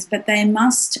messages, but they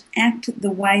must act the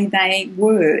way they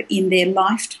were in their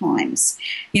lifetimes.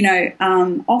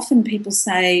 Often people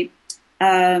say,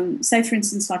 for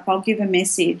instance, like I'll give a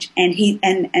message and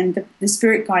the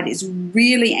spirit guide is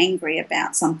really angry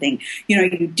about something.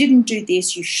 You didn't do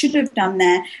this, you should have done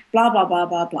that, blah, blah, blah,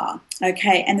 blah, blah.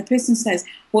 Okay, and the person says,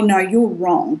 well, no, you're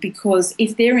wrong, because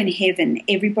if they're in heaven,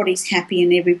 everybody's happy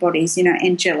and everybody's,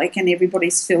 angelic and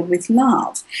everybody's filled with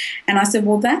love. And I said,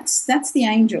 well, that's the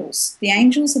angels. The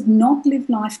angels have not lived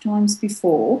lifetimes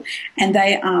before, and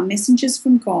they are messengers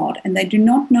from God, and they do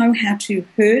not know how to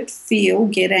hurt, feel,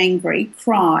 get angry,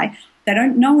 cry. They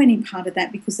don't know any part of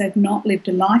that because they've not lived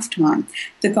a lifetime.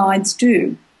 The guides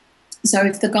do. So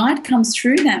if the guide comes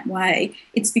through that way,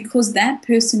 it's because that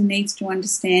person needs to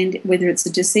understand whether it's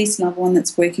a deceased loved one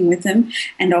that's working with them.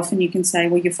 And often you can say,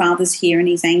 well, your father's here and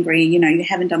he's angry, you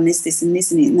haven't done this, this and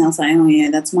this. And they'll say, oh,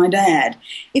 yeah, that's my dad.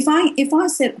 If I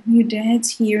said, oh, your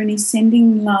dad's here and he's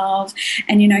sending love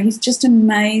and, he's just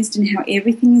amazed and how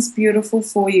everything is beautiful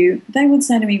for you, they would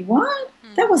say to me, what?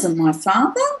 That wasn't my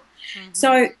father.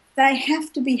 So they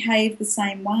have to behave the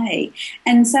same way.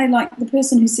 And say, like the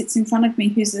person who sits in front of me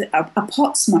who's a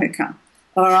pot smoker,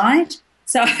 all right?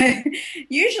 So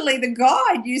usually the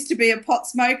guide used to be a pot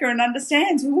smoker and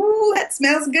understands, ooh, that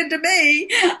smells good to me.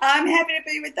 I'm happy to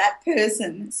be with that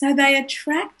person. So they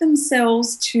attract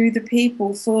themselves to the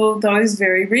people for those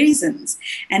very reasons,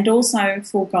 and also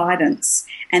for guidance.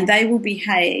 And they will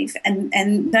behave and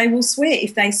they will swear.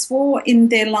 If they swore in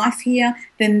their life here,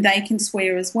 then they can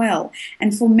swear as well.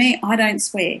 And for me, I don't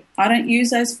swear. I don't use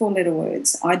those 4-letter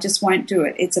words. I just won't do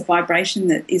it. It's a vibration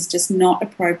that is just not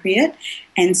appropriate.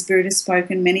 And Spirit has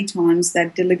spoken many times.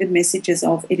 They've delivered messages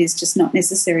of it is just not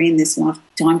necessary in this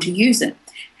lifetime to use it.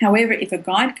 However, if a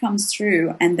guide comes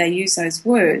through and they use those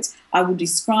words, I will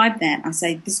describe that. I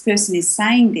say, this person is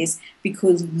saying this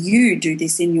because you do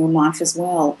this in your life as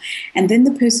well. And then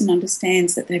the person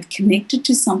understands that they've connected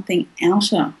to something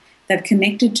outer. They've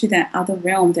connected to that other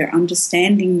realm. They're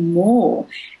understanding more,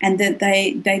 and that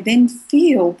they then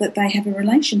feel that they have a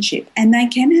relationship, and they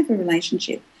can have a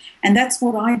relationship. And that's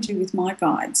what I do with my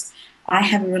guides. I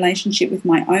have a relationship with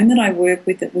my own that I work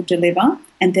with that will deliver,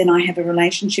 and then I have a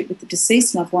relationship with the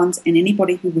deceased loved ones and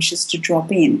anybody who wishes to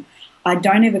drop in. I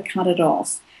don't ever cut it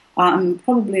off. I'm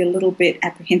probably a little bit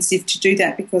apprehensive to do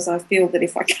that because I feel that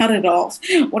if I cut it off,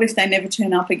 what if they never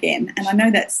turn up again? And I know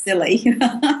that's silly,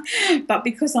 but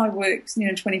because I work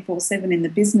 24/7 in the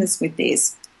business with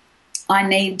this, I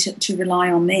need to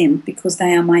rely on them because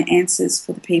they are my answers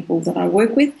for the people that I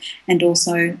work with, and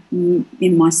also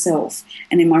in myself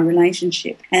and in my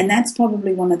relationship. And that's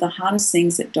probably one of the hardest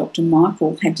things that Dr.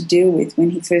 Michael had to deal with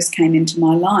when he first came into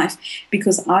my life,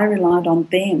 because I relied on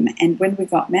them. And when we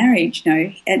got married,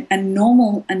 a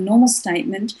normal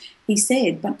statement, he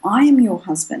said, but I am your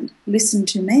husband, listen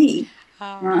to me.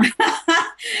 Oh.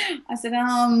 I said,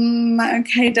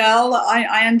 okay, Dale,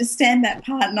 I understand that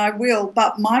part and I will,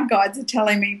 but my guides are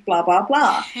telling me blah, blah,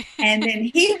 blah. And then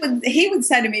he would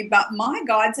say to me, but my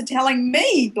guides are telling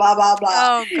me blah, blah, blah.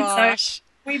 Oh, gosh.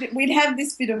 So we'd have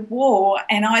this bit of war,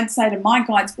 and I'd say to my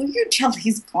guides, will you tell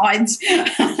his guides?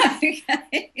 Okay.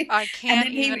 I can't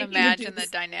even imagine the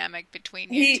dynamic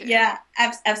between you two. Yeah,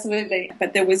 absolutely.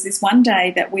 But there was this one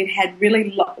day that we had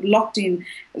really locked in,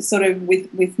 sort of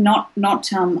with not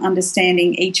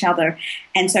understanding each other.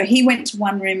 And so he went to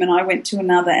one room and I went to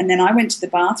another, and then I went to the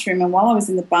bathroom. And while I was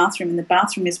in the bathroom, and the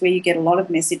bathroom is where you get a lot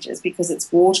of messages because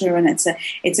it's water and it's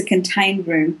a contained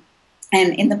room.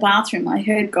 And in the bathroom, I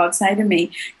heard God say to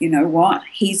me, you know what,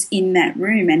 he's in that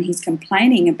room and he's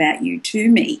complaining about you to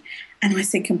me. And I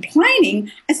said, complaining?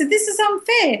 I said, this is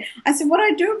unfair. I said, what do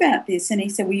I do about this? And he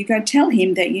said, well, you go tell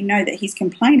him that you know that he's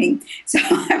complaining. So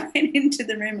I went into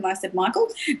the room and I said, Michael,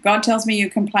 God tells me you're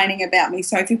complaining about me.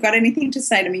 So if you've got anything to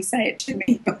say to me, say it to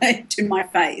me, to my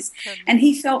face. And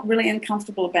he felt really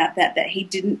uncomfortable about that he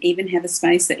didn't even have a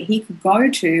space that he could go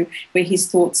to where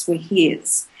his thoughts were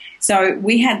his. So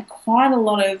we had quite a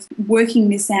lot of working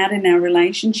this out in our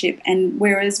relationship. And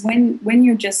whereas when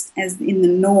you're just as in the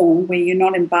norm, where you're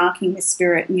not embarking with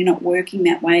Spirit and you're not working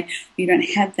that way, you don't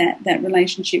have that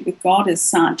relationship with God as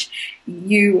such,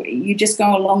 you just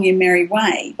go along your merry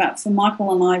way. But for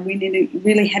Michael and I, we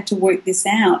really had to work this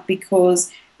out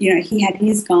because, he had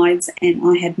his guides and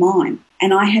I had mine.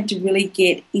 And I had to really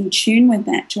get in tune with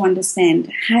that to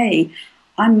understand, hey,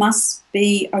 I must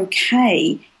be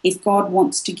okay if God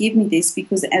wants to give me this,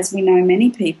 because as we know,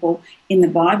 many people in the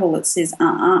Bible, it says,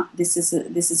 this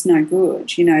is no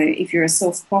good. If you're a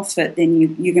self-prophet, then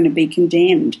you're going to be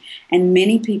condemned. And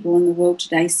many people in the world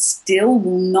today still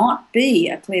will not be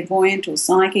a clairvoyant or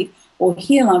psychic or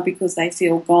healer because they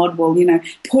feel God will,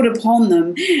 put upon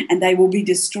them and they will be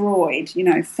destroyed.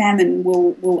 Famine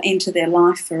will enter their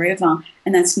life forever,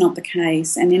 and that's not the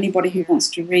case. And anybody who wants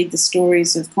to read the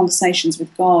stories of Conversations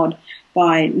with God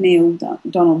by Neale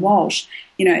Donald Walsch,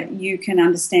 you can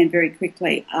understand very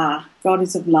quickly, God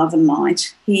is of love and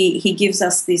light. He gives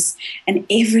us this, and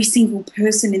every single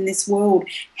person in this world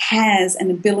has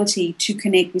an ability to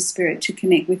connect with Spirit, to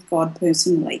connect with God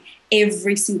personally.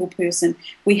 Every single person.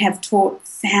 We have taught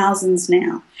thousands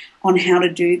now on how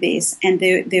to do this, and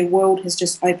their world has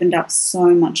just opened up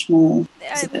so much more.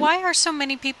 Why are so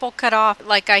many people cut off?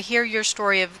 Like, I hear your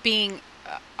story of being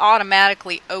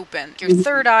automatically open. Your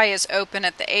third eye is open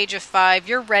at the age of 5.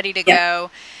 You're ready to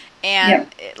go. And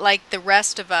like the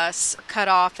rest of us are cut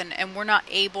off, and we're not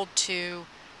able to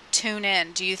tune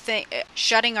in. Do you think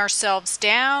shutting ourselves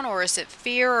down, or is it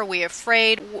fear? Are we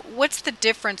afraid? What's the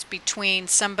difference between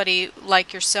somebody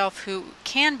like yourself who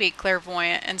can be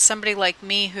clairvoyant and somebody like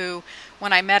me who,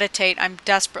 when I meditate, I'm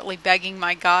desperately begging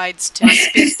my guides to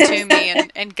speak to me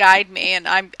and guide me, and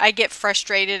I get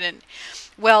frustrated and,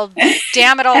 well,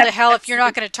 damn it all to hell, if you're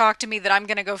not going to talk to me, then I'm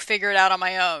going to go figure it out on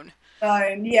my own.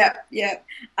 Yeah.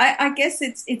 I guess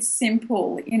it's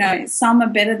simple. Some are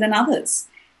better than others.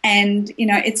 And,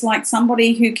 it's like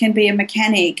somebody who can be a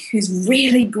mechanic who's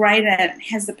really great at it,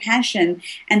 has the passion,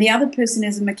 and the other person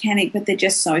is a mechanic, but they're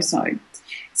just so-so.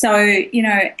 So,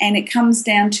 and it comes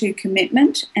down to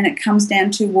commitment, and it comes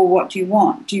down to, well, what do you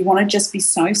want? Do you want to just be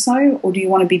so-so, or do you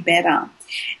want to be better?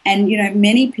 And,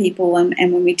 many people, and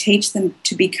when we teach them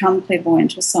to become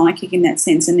clairvoyant or psychic in that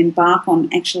sense and embark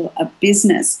on a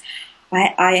business,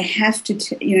 I have to,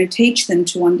 teach them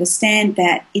to understand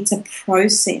that it's a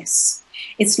process.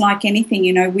 It's like anything,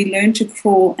 we learn to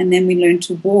crawl and then we learn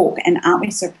to walk. And aren't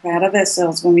we so proud of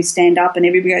ourselves when we stand up and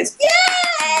everybody goes,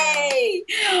 yay!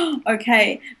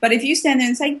 Okay, but if you stand there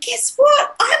and say, guess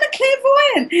what? I'm a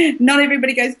clairvoyant. Not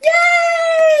everybody goes,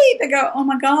 yay! They go, oh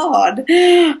my God.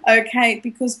 Okay,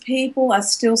 because people are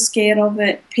still scared of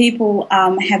it. People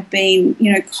have been,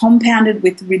 compounded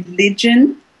with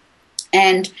religion.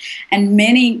 And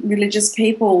many religious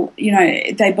people,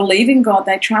 they believe in God,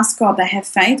 they trust God, they have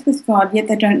faith with God, yet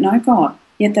they don't know God,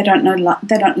 yet they don't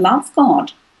love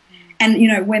God.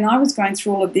 And when I was going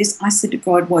through all of this, I said to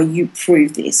God, well, you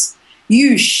prove this.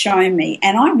 You show me.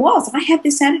 And I had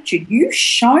this attitude. You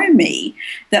show me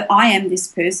that I am this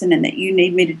person and that you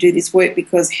need me to do this work,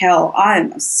 because hell, I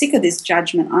am sick of this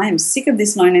judgment. I am sick of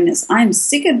this loneliness. I am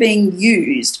sick of being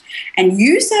used. And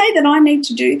you say that I need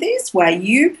to do this? Well,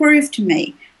 you prove to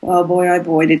me. Well, boy, oh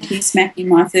boy, did he smack me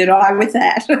my third eye with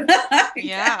that. Okay.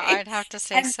 Yeah, I'd have to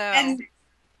say so. And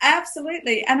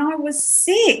absolutely. And I was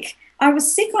sick.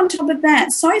 On top of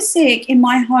that, so sick in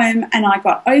my home, and I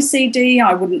got OCD.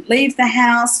 I wouldn't leave the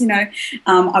house,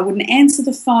 I wouldn't answer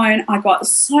the phone. I got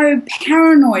so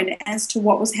paranoid as to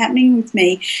what was happening with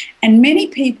me. And many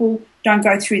people don't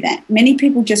go through that. Many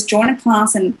people just join a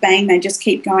class and bang, they just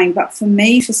keep going. But for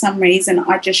me, for some reason,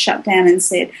 I just shut down and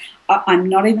said, I'm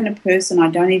not even a person. I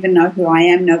don't even know who I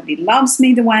am. Nobody loves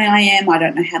me the way I am. I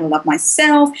don't know how to love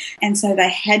myself. And so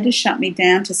they had to shut me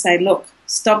down to say, look,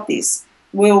 stop this.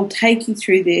 We'll take you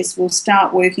through this. We'll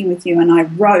start working with you. And I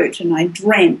wrote and I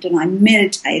dreamt and I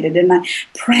meditated and I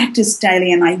practiced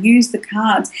daily and I used the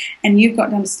cards. And you've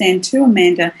got to understand too,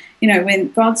 Amanda,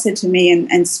 when God said to me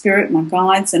and Spirit, my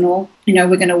guides and all,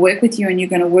 we're going to work with you and you're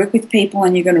going to work with people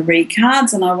and you're going to read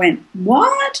cards. And I went,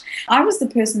 what? I was the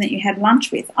person that you had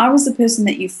lunch with. I was the person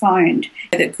that you phoned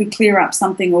that could clear up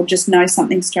something or just know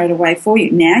something straight away for you.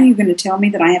 Now you're going to tell me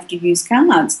that I have to use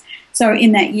cards. So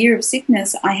in that year of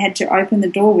sickness, I had to open the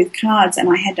door with cards and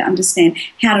I had to understand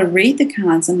how to read the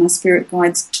cards, and my spirit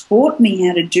guides taught me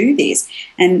how to do this.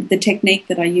 And the technique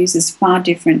that I use is far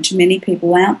different to many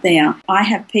people out there. I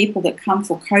have people that come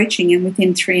for coaching and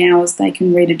within 3 hours they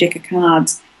can read a deck of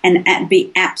cards and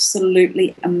be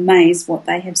absolutely amazed what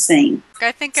they have seen.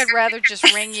 I think I'd rather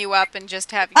just ring you up and just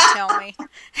have you tell me.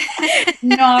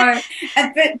 No,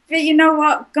 but you know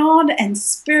what? God and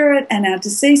Spirit and our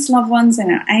deceased loved ones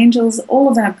and our angels, all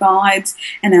of our guides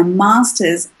and our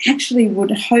masters actually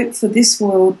would hope for this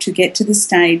world to get to the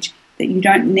stage that you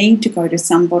don't need to go to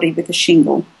somebody with a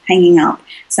shingle hanging up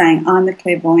saying, I'm the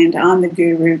clairvoyant, I'm the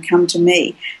guru, come to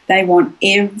me. They want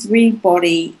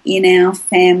everybody in our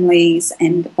families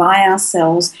and by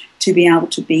ourselves to be able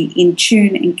to be in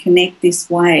tune and connect this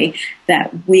way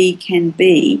that we can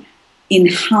be in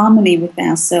harmony with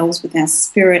ourselves, with our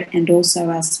spirit, and also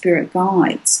our spirit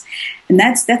guides. And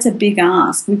that's a big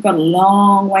ask. We've got a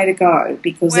long way to go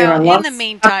because there are a lot in the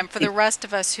meantime, for the rest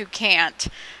of us who can't,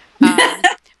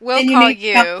 we'll call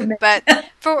you. But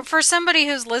for somebody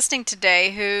who's listening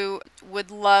today who would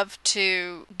love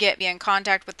to get in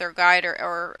contact with their guide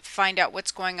or find out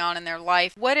what's going on in their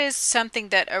life, what is something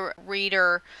that a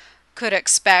reader could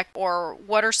expect, or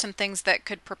what are some things that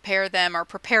could prepare them or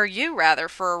prepare you rather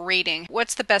for a reading?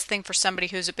 What's the best thing for somebody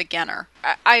who's a beginner?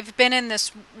 I've been in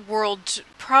this world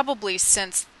probably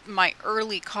since my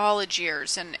early college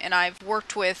years, and I've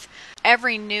worked with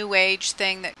every new age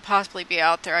thing that could possibly be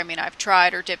out there. I mean, I've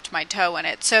tried or dipped my toe in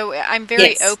it. So I'm very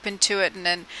Yes. open to it, and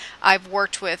then I've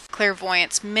worked with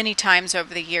clairvoyance many times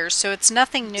over the years. So it's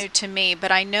nothing new to me,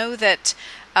 but I know that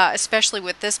especially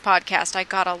with this podcast, I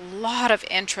got a lot of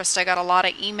interest. I got a lot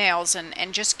of emails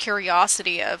and just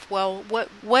curiosity of, well,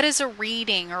 what is a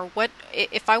reading, or what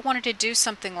if I wanted to do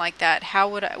something like that? How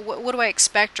would what do I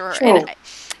expect? Or Sure. and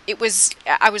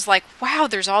I was like, wow,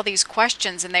 there's all these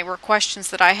questions, and they were questions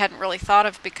that I hadn't really thought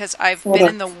of because I've been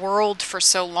in the world for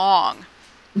so long.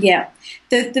 Yeah.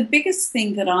 The biggest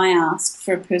thing that I ask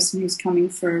for a person who's coming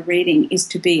for a reading is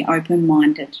to be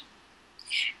open-minded.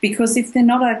 Because if they're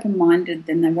not open-minded,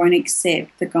 then they won't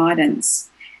accept the guidance.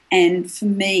 And for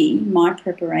me, my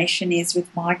preparation is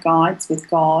with my guides, with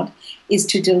God, is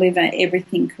to deliver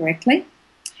everything correctly,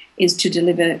 is to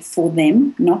deliver for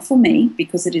them, not for me,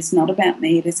 because it is not about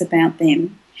me, it is about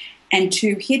them. And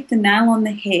to hit the nail on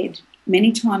the head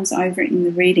many times over in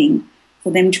the reading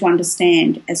for them to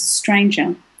understand, as a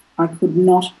stranger, I could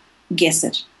not guess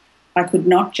it. I could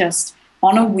not just,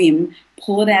 on a whim,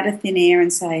 pull it out of thin air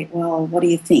and say, well, what do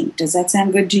you think? Does that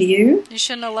sound good to you? You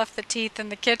shouldn't have left the teeth in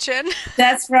the kitchen.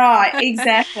 That's right.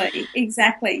 Exactly.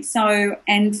 Exactly. So,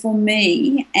 and for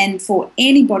me and for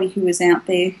anybody who is out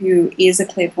there who is a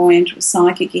clairvoyant or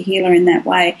psychic, a healer in that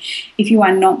way, if you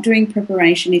are not doing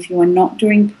preparation, if you are not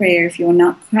doing prayer, if you are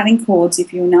not cutting cords,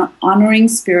 if you are not honoring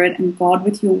spirit and God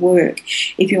with your work,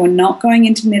 if you are not going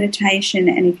into meditation,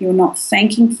 and if you are not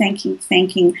thanking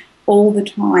all the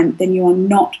time, then you are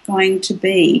not going to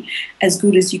be as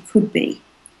good as you could be,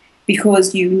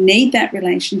 because you need that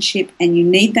relationship and you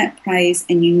need that praise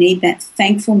and you need that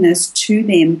thankfulness to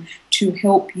them to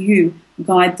help you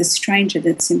guide the stranger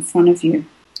that's in front of you.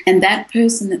 And that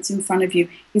person that's in front of you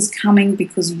is coming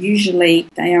because usually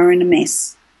they are in a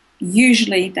mess.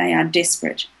 Usually they are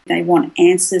desperate. They want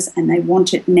answers and they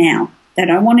want it now. They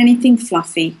don't want anything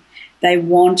fluffy. They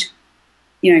want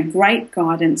great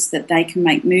guidance that they can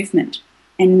make movement.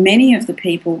 And many of the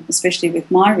people, especially with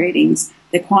my readings,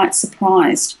 they're quite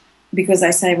surprised because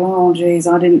they say, well, geez,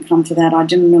 I didn't come for that. I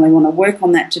didn't really want to work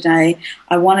on that today.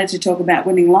 I wanted to talk about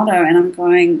winning lotto. And I'm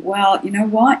going, well, you know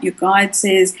what? Your guide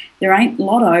says there ain't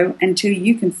lotto until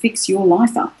you can fix your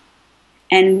life up.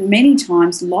 And many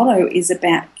times lotto is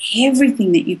about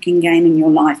everything that you can gain in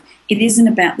your life. It isn't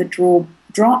about the ball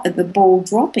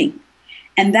dropping.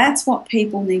 And that's what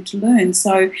people need to learn.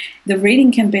 So the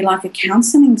reading can be like a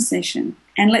counselling session.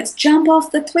 And let's jump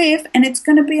off the cliff and it's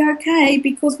going to be okay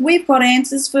because we've got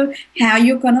answers for how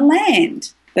you're going to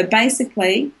land. But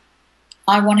basically,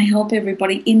 I want to help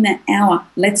everybody in that hour.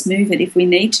 Let's move it if we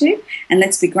need to, and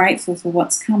let's be grateful for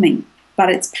what's coming. But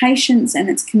it's patience and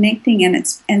it's connecting and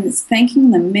it's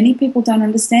thanking them. Many people don't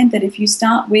understand that if you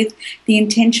start with the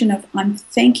intention of, I'm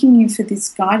thanking you for this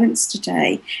guidance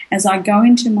today. As I go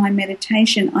into my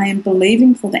meditation, I am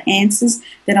believing for the answers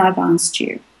that I've asked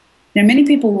you. Now, many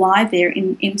people lie there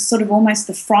in sort of almost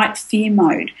the fright fear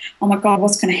mode. Oh, my God,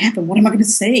 what's going to happen? What am I going to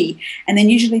see? And then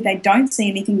usually they don't see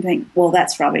anything. They think, well,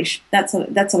 that's rubbish. That's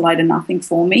a load of nothing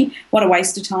for me. What a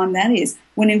waste of time that is.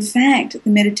 When, in fact, the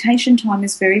meditation time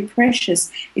is very precious.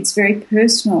 It's very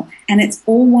personal. And it's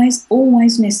always,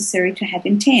 always necessary to have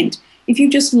intent. If you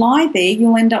just lie there,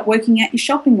 you'll end up working out your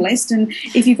shopping list and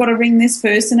if you've got to ring this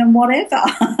person and whatever.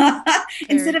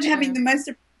 Instead of having the most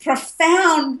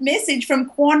profound message from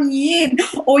Kuan Yin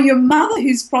or your mother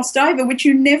who's crossed over, which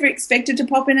you never expected to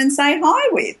pop in and say hi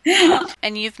with.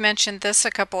 And you've mentioned this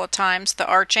a couple of times, the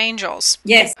archangels.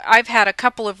 Yes. I've had a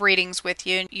couple of readings with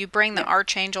you. You bring the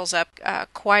archangels up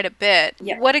quite a bit.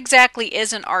 Yep. What exactly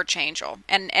is an archangel?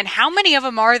 And how many of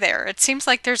them are there? It seems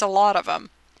like there's a lot of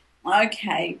them.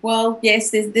 Okay. Well,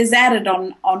 yes, there's added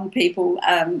on people.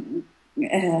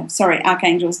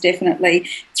 Archangels, definitely.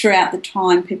 Throughout the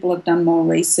time, people have done more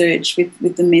research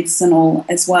with the myths and all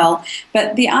as well.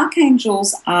 But the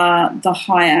archangels are the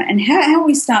higher. And how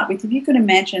we start with, if you could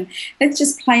imagine, let's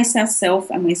just place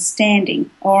ourselves and we're standing,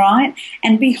 all right?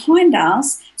 And behind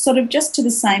us, sort of just to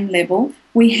the same level,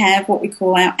 we have what we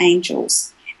call our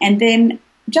angels. And then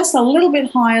just a little bit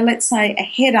higher, let's say a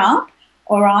head up,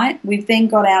 all right, we've then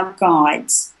got our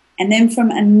guides. And then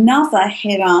from another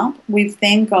head up, we've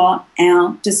then got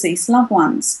our deceased loved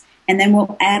ones. And then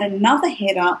we'll add another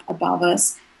head up above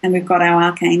us, and we've got our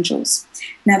archangels.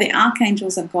 Now, the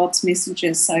archangels are God's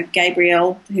messengers. So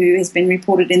Gabriel, who has been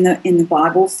reported in the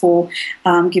Bible for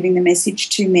giving the message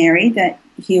to Mary that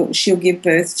she'll give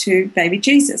birth to baby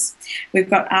Jesus. We've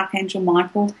got Archangel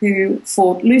Michael, who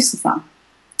fought Lucifer.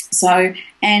 So,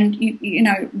 and,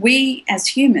 we as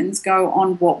humans go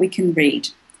on what we can read.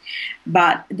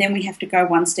 But then we have to go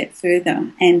one step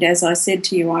further. And as I said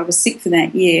to you, I was sick for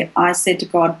that year. I said to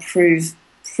God, prove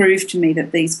to me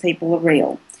that these people are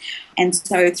real. And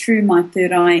so through my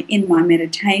third eye, in my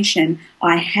meditation,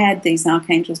 I had these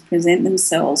archangels present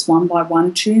themselves one by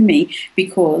one to me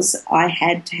because I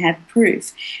had to have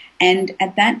proof. And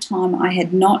at that time, I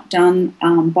had not done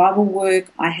Bible work.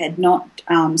 I had not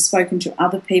spoken to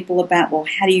other people about, well,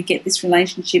 how do you get this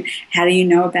relationship? How do you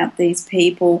know about these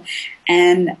people?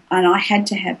 And I had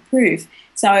to have proof.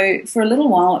 So for a little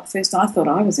while, at first, I thought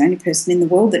I was the only person in the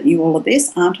world that knew all of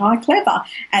this. Aren't I clever?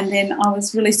 And then I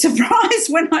was really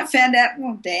surprised when I found out,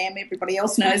 well, damn, everybody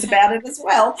else knows about it as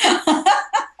well.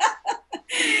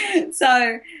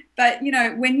 So, but, you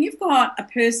know, when you've got a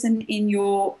person in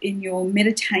your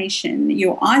meditation,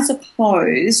 your eyes are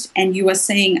closed and you are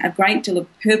seeing a great deal of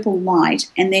purple light,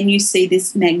 and then you see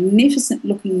this magnificent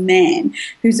looking man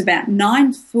who's about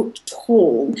 9 foot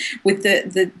tall with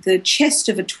the chest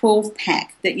of a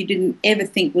 12-pack that you didn't ever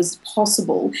think was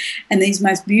possible, and these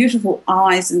most beautiful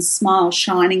eyes and smile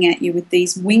shining at you with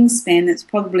these wingspan that's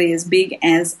probably as big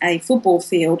as a football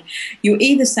field, you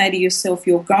either say to yourself,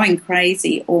 you're going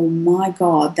crazy, or my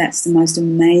God, that's the most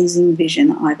amazing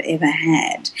vision I've ever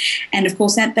had. And of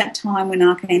course, at that time when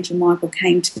Archangel Michael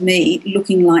came to me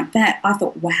looking like that, I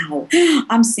thought, wow,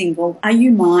 I'm single. Are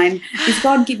you mine? Is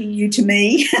God giving you to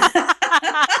me?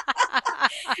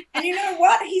 And you know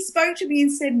what? He spoke to me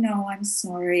and said, no, I'm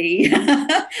sorry.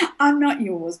 I'm not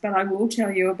yours, but I will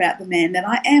tell you about the man that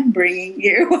I am bringing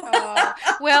you.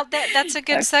 Well, that's a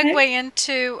good segue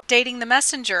into Dating the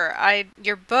Messenger.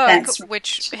 Your book, That's right.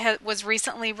 which was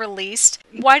recently released.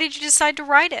 Why did you decide to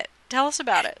write it? Tell us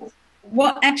about it.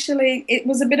 Well, actually, it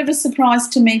was a bit of a surprise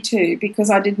to me too, because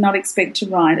I did not expect to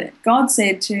write it. God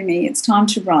said to me, it's time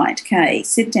to write, Kay,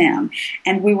 sit down.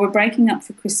 And we were breaking up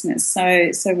for Christmas,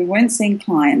 so we weren't seeing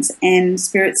clients, and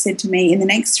Spirit said to me, in the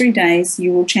next 3 days,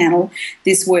 you will channel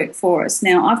this work for us.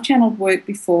 Now, I've channeled work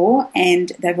before,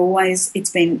 and it's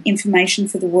been information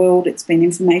for the world, it's been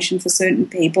information for certain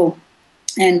people.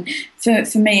 And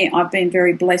for me, I've been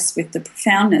very blessed with the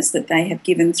profoundness that they have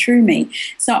given through me.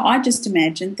 So I just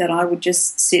imagined that I would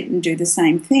just sit and do the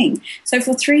same thing. So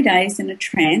for 3 days in a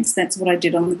trance, that's what I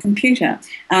did on the computer.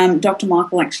 Dr.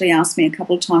 Michael actually asked me a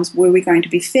couple of times, were we going to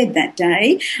be fed that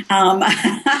day? Are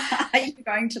you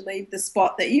going to leave the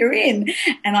spot that you're in?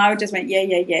 And I just went,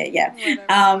 yeah.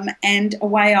 And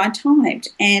away I typed.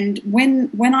 And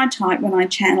when I type, when I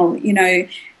channel, you know,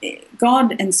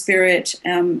 God and Spirit,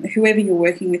 whoever you're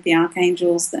working with, the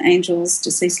archangels, the angels,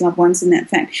 deceased loved ones, in that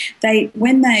fact,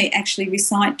 when they actually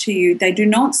recite to you, they do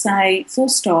not say full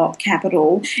stop,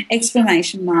 capital,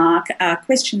 exclamation mark,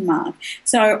 question mark.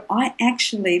 So I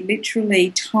actually literally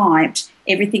typed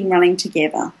everything running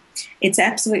together. It's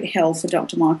absolute hell for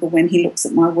Dr. Michael when he looks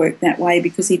at my work that way,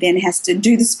 because he then has to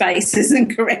do the spaces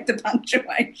and correct the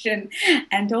punctuation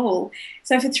and all.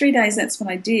 So for 3 days, that's what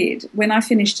I did. When I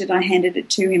finished it, I handed it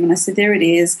to him and I said, there it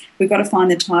is. We've got to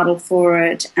find the title for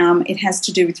it. It has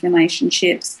to do with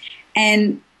relationships.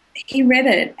 And he read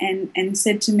it and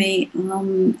said to me,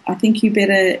 I think you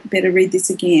better read this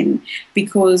again,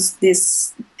 because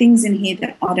there's things in here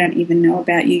that I don't even know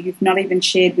about you. You've not even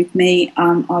shared with me.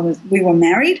 We were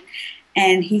married,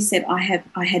 and he said, I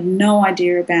had no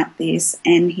idea about this.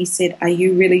 And he said, are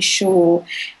you really sure?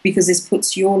 Because this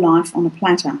puts your life on a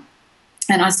platter.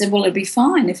 And I said, well, it'd be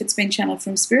fine if it's been channeled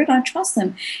from Spirit. I trust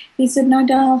them. He said, no,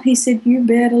 Dale. He said, you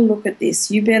better look at this.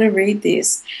 You better read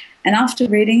this. And after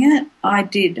reading it, I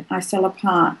did. I fell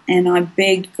apart and I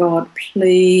begged God,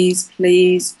 please,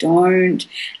 please don't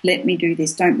let me do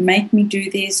this. Don't make me do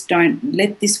this. Don't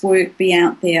let this work be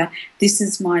out there. This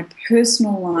is my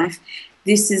personal life.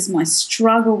 This is my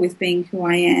struggle with being who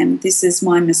I am. This is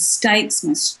my mistakes,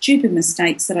 my stupid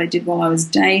mistakes that I did while I was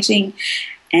dating,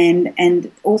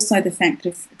 and also the fact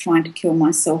of trying to kill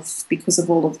myself because of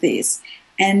all of this.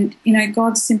 And, you know,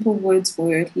 God's simple words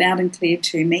were loud and clear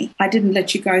to me. I didn't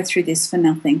let you go through this for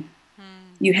nothing.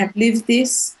 You have lived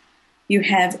this, you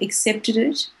have accepted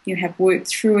it, you have worked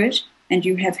through it, and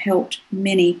you have helped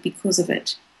many because of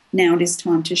it. Now it is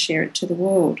time to share it to the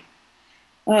world.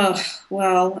 Oh,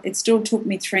 well, it still took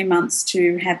me 3 months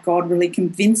to have God really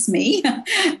convince me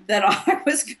that I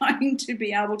was going to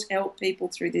be able to help people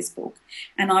through this book.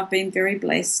 And I've been very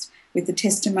blessed with the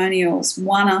testimonials,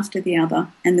 one after the other,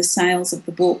 and the sales of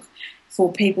the book,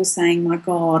 for people saying, my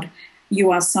God,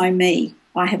 you are so me.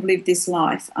 I have lived this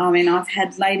life. I mean, I've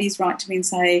had ladies write to me and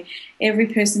say, every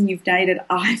person you've dated,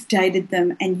 I've dated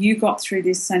them, and you got through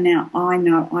this, so now I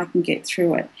know I can get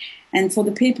through it. And for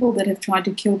the people that have tried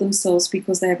to kill themselves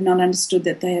because they have not understood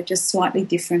that they are just slightly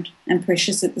different and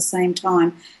precious at the same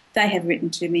time, they have written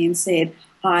to me and said,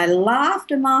 I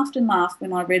laughed and laughed and laughed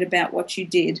when I read about what you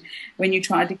did when you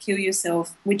tried to kill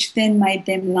yourself, which then made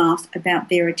them laugh about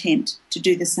their attempt to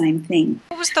do the same thing.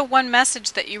 What was the one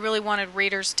message that you really wanted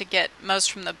readers to get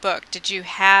most from the book? Did you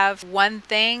have one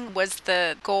thing? Was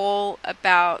the goal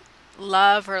about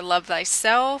love or love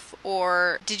thyself,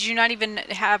 or did you not even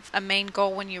have a main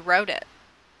goal when you wrote it?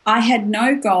 I had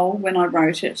no goal when I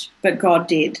wrote it, but God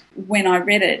did. When I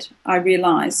read it, I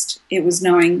realised it was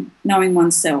knowing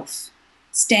oneself,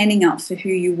 standing up for who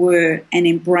you were and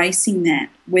embracing that,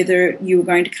 whether you were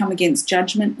going to come against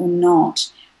judgment or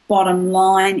not. Bottom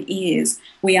line is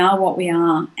we are what we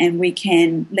are, and we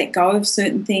can let go of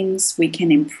certain things, we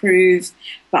can improve,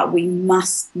 but we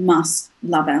must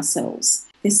love ourselves.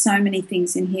 There's so many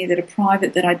things in here that are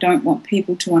private that I don't want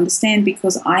people to understand,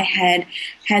 because I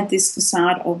had this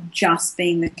facade of just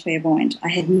being the clairvoyant. I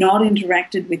had not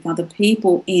interacted with other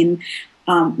people in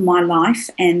my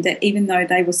life, and that even though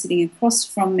they were sitting across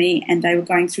from me and they were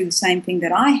going through the same thing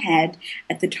that I had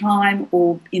at the time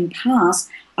or in past,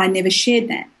 I never shared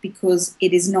that, because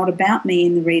it is not about me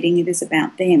in the reading, it is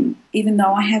about them. Even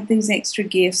though I have these extra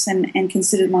gifts and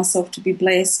consider myself to be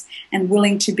blessed and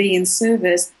willing to be in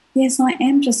service, yes, I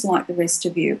am just like the rest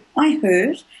of you. I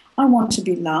hurt. I want to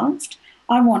be loved.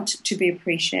 I want to be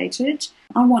appreciated.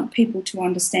 I want people to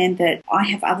understand that I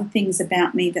have other things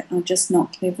about me that are just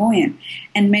not clairvoyant.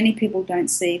 And many people don't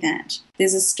see that.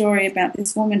 There's a story about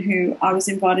this woman who I was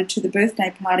invited to the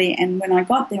birthday party, and when I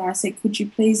got there I said, could you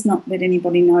please not let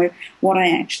anybody know what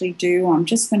I actually do? I'm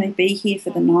just going to be here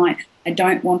for the night. I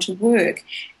don't want to work.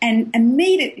 And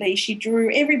immediately she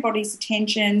drew everybody's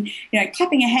attention,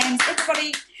 clapping her hands,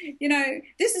 everybody,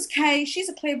 this is Kay, she's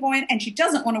a clairvoyant and she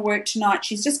doesn't want to work tonight.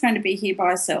 She's just going to be here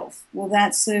by herself. Well,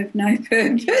 that served no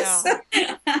purpose.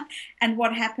 Yeah. And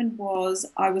what happened was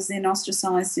I was then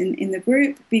ostracised in the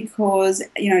group because,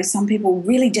 some people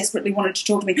really desperately wanted to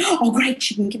talk to me. Oh, great,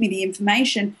 she can give me the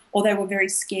information. Or they were very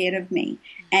scared of me.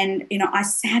 And, I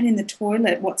sat in the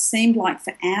toilet what seemed like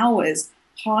for hours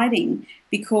hiding,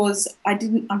 because I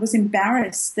was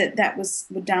embarrassed that was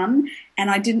done, and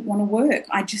I didn't want to work.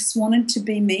 I just wanted to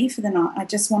be me for the night. I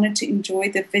just wanted to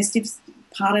enjoy the festive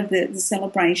part of the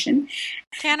celebration.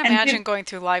 Can't imagine going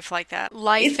through life like that.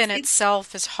 Life in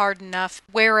itself is hard enough.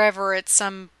 Wherever at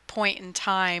some point in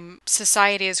time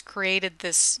society has created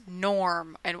this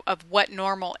norm of what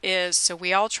normal is, so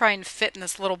we all try and fit in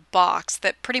this little box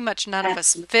that pretty much none of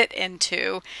us fit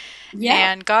into.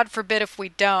 Yeah. And God forbid if we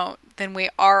don't, then we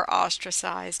are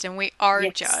ostracized and we are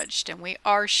judged and we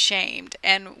are shamed,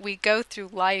 and we go through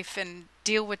life and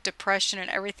deal with depression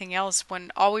and everything else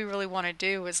when all we really want to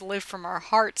do is live from our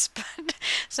hearts, but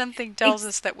something tells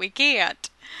us that we can't.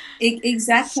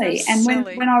 Exactly. So and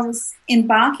when I was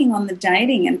embarking on the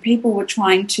dating and people were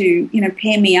trying to,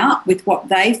 pair me up with what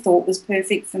they thought was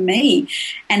perfect for me,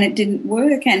 and it didn't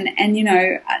work. And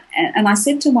I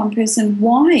said to one person,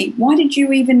 why did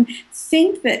you even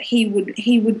think that he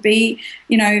would be,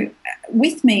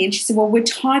 with me? And she said, well, we're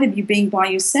tired of you being by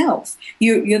yourself.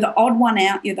 You're the odd one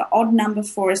out. You're the odd number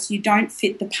for us. You don't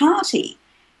fit the party.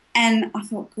 And I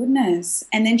thought, goodness.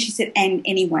 And then she said, and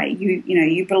anyway,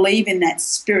 you believe in that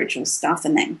spiritual stuff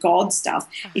and that God stuff.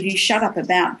 If you shut up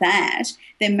about that,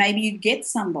 then maybe you'd get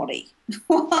somebody.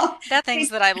 That things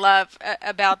that I love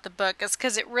about the book is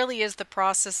because it really is the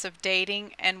process of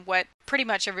dating and what pretty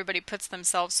much everybody puts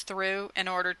themselves through in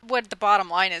order. What the bottom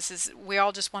line is we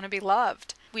all just want to be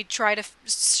loved. We try to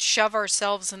shove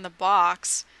ourselves in the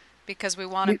box because we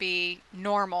want to be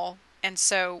normal. And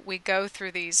so we go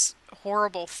through these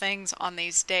horrible things on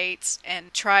these dates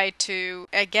and try to,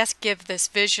 I guess, give this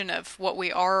vision of what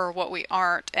we are or what we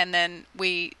aren't. And then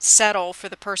we settle for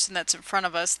the person that's in front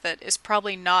of us that is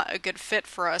probably not a good fit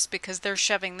for us because they're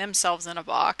shoving themselves in a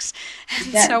box.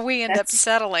 And so we end up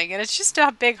settling, and it's just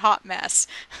a big hot mess.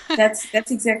 That's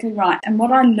exactly right. And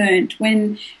what I learned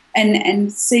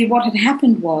and see what had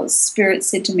happened was Spirit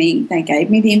said to me, they gave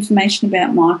me the information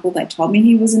about Michael, they told me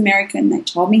he was American, they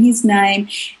told me his name,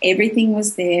 everything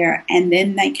was there, and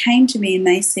then they came to me and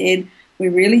they said,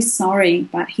 we're really sorry,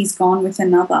 but he's gone with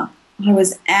another. I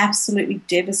was absolutely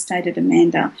devastated,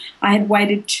 Amanda. I had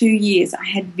waited 2 years. I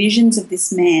had visions of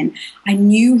this man. I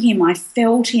knew him. I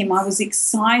felt him. I was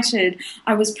excited.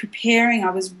 I was preparing.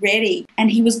 I was ready. And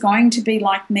he was going to be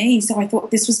like me. So I thought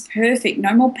this was perfect.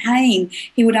 No more pain.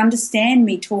 He would understand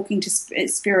me talking to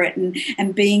Spirit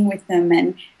and being with them.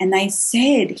 And they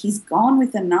said, he's gone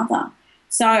with another.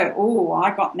 So,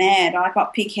 I got mad. I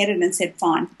got pig-headed and said,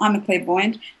 fine, I'm a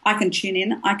clairvoyant. I can tune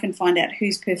in. I can find out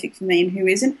who's perfect for me and who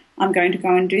isn't. I'm going to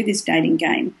go and do this dating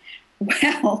game.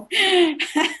 Well,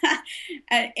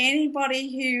 anybody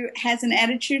who has an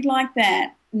attitude like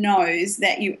that knows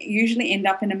that you usually end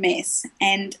up in a mess.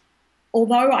 And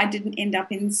although I didn't end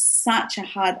up in such a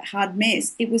hard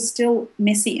mess, it was still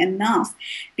messy enough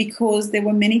because there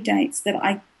were many dates that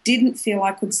I didn't feel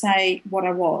I could say what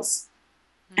I was.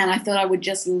 And I thought I would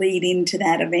just lead into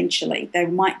that eventually. They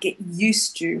might get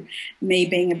used to me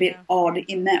being a bit odd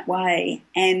in that way.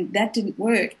 And that didn't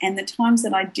work. And the times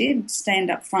that I did stand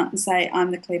up front and say,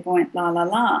 I'm the clairvoyant, la, la,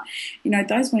 la,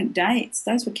 those weren't dates.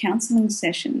 Those were counselling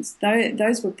sessions.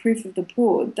 Those were proof of the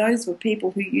pudding. Those were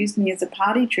people who used me as a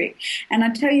party trick. And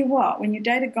I tell you what, when you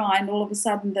date a guy and all of a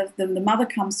sudden the mother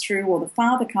comes through or the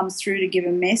father comes through to give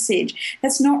a message,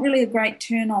 that's not really a great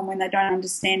turn on when they don't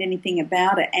understand anything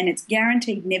about it. And it's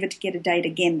guaranteed never to get a date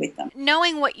again with them.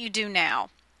 Knowing what you do now,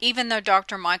 even though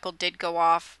Dr. Michael did go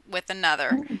off with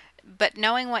another, but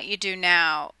knowing what you do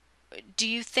now, do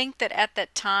you think that at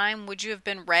that time, would you have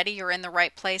been ready or in the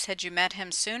right place had you met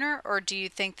him sooner, or do you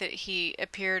think that he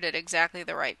appeared at exactly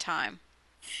the right time?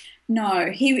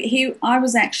 No, I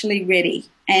was actually ready.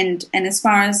 And as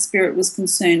far as Spirit was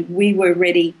concerned, we were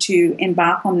ready to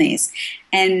embark on this.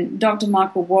 And Dr.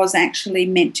 Michael was actually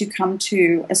meant to come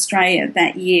to Australia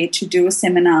that year to do a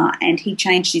seminar, and he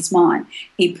changed his mind.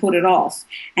 He put it off.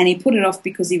 And he put it off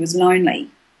because he was lonely.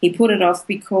 He put it off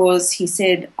because he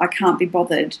said, I can't be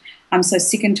bothered. I'm so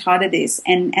sick and tired of this.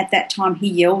 And at that time, he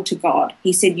yelled to God.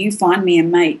 He said, you find me a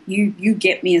mate. You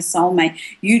get me a soulmate.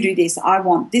 You do this. I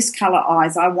want this colour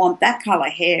eyes. I want that colour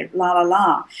hair, la, la,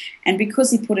 la. And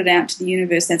because he put it out to the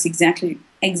universe, that's exactly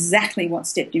what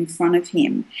stepped in front of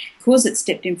him. Because it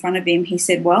stepped in front of him, he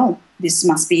said, well, this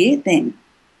must be it then.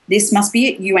 This must be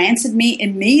it. You answered me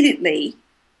immediately.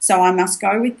 So I must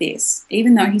go with this,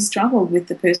 even though he struggled with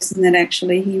the person that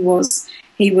actually he was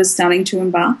starting to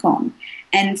embark on.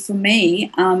 And for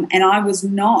me, and I was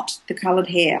not the coloured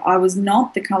hair, I was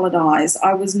not the coloured eyes,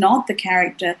 I was not the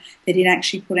character that he'd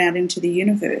actually put out into the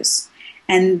universe.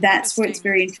 And that's where it's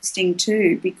very interesting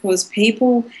too, because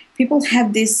people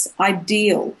have this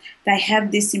ideal, they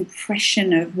have this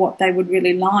impression of what they would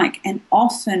really like, and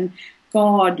often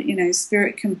God,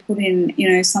 Spirit can put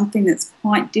in, something that's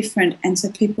quite different. And so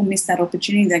people miss that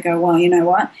opportunity. They go, well, you know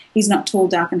what? He's not tall,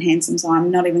 dark and handsome, so I'm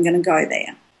not even going to go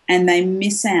there. And they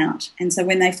miss out. And so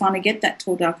when they finally get that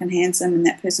tall, dark and handsome, and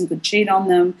that person could cheat on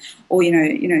them or,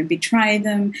 betray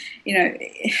them,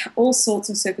 all sorts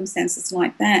of circumstances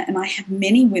like that. And I have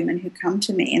many women who come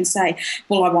to me and say,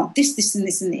 well, I want this, this and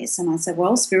this and this. And I say,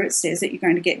 well, Spirit says that you're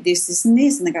going to get this, this and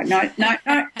this. And they go, no,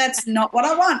 that's not what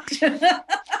I want.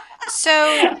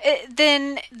 So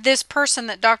then this person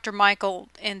that Dr. Michael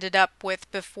ended up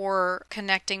with before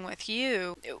connecting with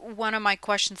you, one of my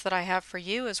questions that I have for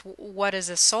you is, what is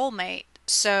a soulmate?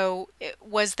 So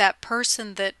was that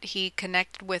person that he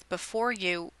connected with before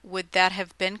you, would that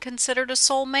have been considered a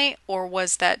soulmate, or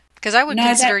was that, because I would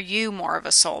consider you more of a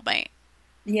soulmate.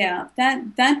 Yeah,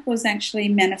 that was actually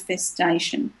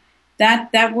manifestation.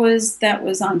 That was,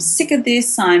 I'm sick of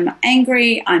this, I'm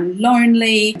angry, I'm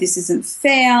lonely, this isn't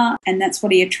fair, and that's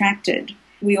what he attracted.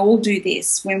 We all do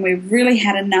this when we've really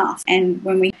had enough, and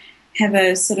when we have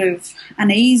a sort of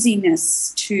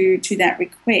uneasiness to that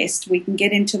request, we can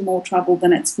get into more trouble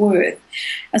than it's worth.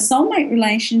 A soulmate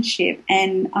relationship,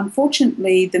 and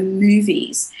unfortunately the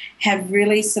movies have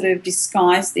really sort of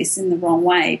disguised this in the wrong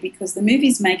way, because the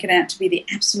movies make it out to be the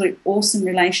absolute awesome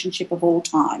relationship of all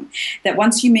time, that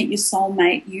once you meet your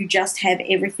soulmate, you just have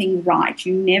everything right.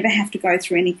 You never have to go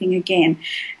through anything again.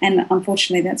 And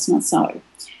unfortunately, that's not so.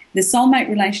 The soulmate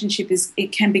relationship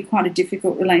it can be quite a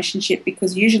difficult relationship,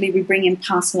 because usually we bring in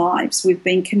past lives. We've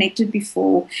been connected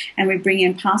before, and we bring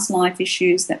in past life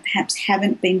issues that perhaps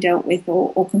haven't been dealt with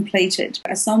or completed.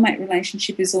 A soulmate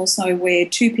relationship is also where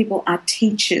two people are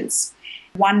teachers.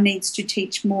 One needs to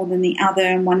teach more than the other,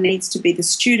 and one needs to be the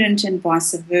student, and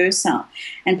vice versa.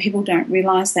 And people don't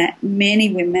realise that.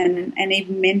 Many women and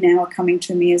even men now are coming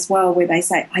to me as well, where they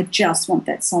say, I just want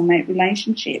that soulmate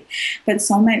relationship. But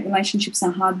soulmate relationships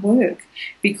are hard work,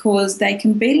 because they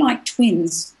can be like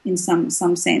twins in some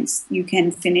sense. You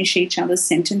can finish each other's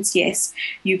sentence, yes.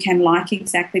 You can like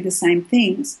exactly the same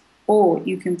things, or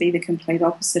you can be the complete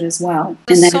opposite as well.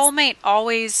 The soulmate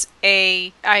always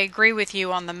I agree with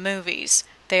you on the movies.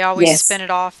 They always spin it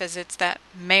off as it's that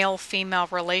male-female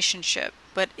relationship.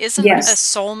 But isn't a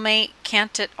soulmate,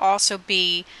 can't it also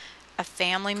be a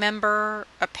family member,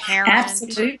 a parent?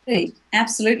 Absolutely.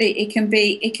 It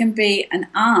can be an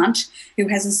aunt who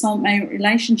has a soulmate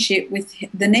relationship with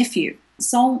the nephew.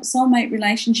 Soulmate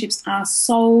relationships are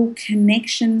soul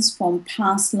connections from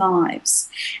past lives.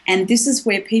 And this is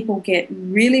where people get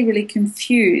really, really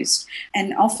confused.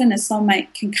 And often a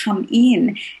soulmate can come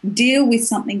in, deal with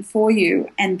something for you,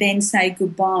 and then say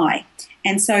goodbye.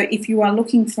 And so if you are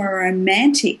looking for a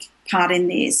romantic part in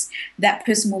this, that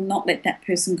person will not let that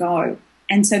person go.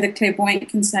 And so the clairvoyant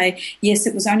can say, yes,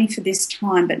 it was only for this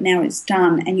time, but now it's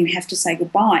done, and you have to say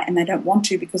goodbye. And they don't want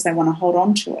to because they want to hold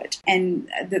on to it. And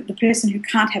the person who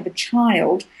can't have a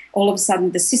child, all of a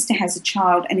sudden the sister has a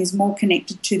child and is more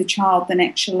connected to the child than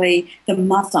actually the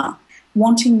mother.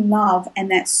 Wanting love and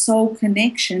that soul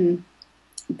connection,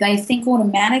 they think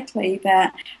automatically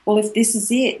that, well, if this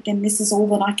is it, then this is all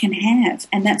that I can have.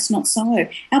 And that's not so.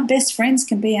 Our best friends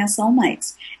can be our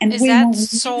soulmates. And is that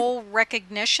soul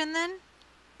recognition then?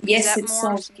 Yes, it's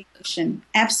soul recognition.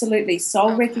 Absolutely,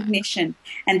 soul recognition.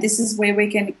 And this is where we're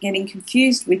getting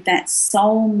confused with that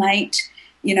soulmate,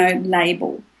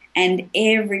 label. And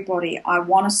everybody, I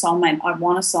want a soulmate, I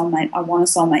want a soulmate, I want a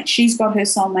soulmate. She's got her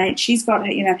soulmate, she's got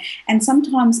her, and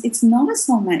sometimes it's not a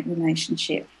soulmate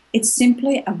relationship. It's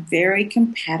simply a very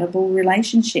compatible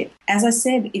relationship. As I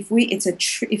said, if it's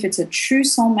a true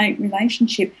soulmate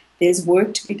relationship, there's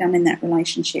work to be done in that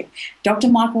relationship. Dr.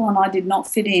 Michael and I did not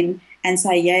fit in and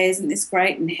say, yeah, isn't this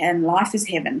great? And life is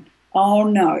heaven. Oh,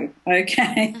 no.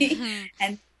 Okay.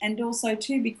 Mm-hmm. And also,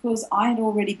 too, because I had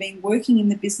already been working in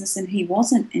the business and he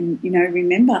wasn't. And,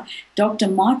 remember, Dr.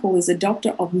 Michael is a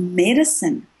doctor of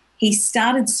medicine. He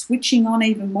started switching on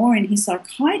even more in his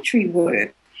psychiatry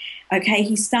work. Okay,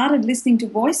 he started listening to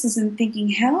voices and thinking,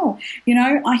 hell,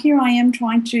 here I am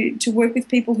trying to work with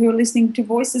people who are listening to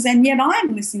voices, and yet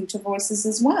I'm listening to voices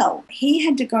as well. He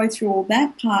had to go through all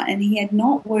that part, and he had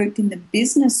not worked in the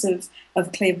business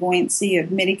of clairvoyancy,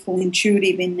 of medical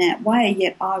intuitive in that way,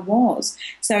 yet I was.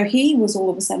 So he was all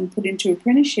of a sudden put into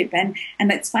apprenticeship, and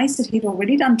let's face it, he'd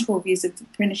already done 12 years of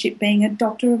apprenticeship being a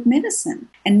doctor of medicine.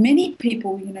 And many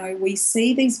people, we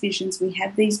see these visions, we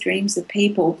have these dreams of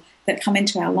people that come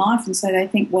into our life, and so they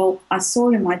think, well, I saw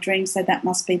it in my dream, so that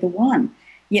must be the one.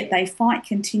 Yet they fight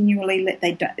continually.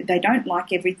 They don't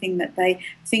like everything that they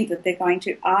think that they're going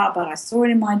to. But I saw it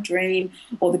in my dream,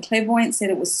 or the clairvoyant said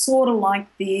it was sort of like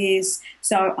this,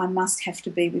 so I must have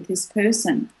to be with this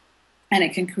person. And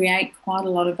it can create quite a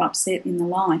lot of upset in the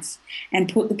life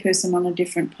and put the person on a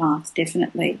different path,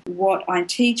 definitely. What I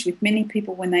teach with many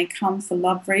people when they come for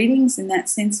love readings in that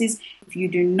sense is, if you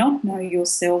do not know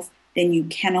yourself, then you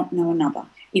cannot know another.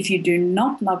 If you do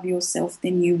not love yourself,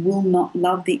 then you will not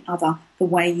love the other the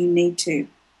way you need to.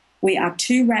 We are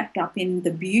too wrapped up in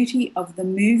the beauty of the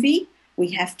movie.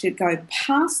 We have to go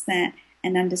past that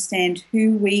and understand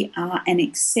who we are and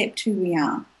accept who we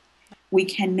are. We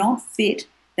cannot fit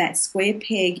that square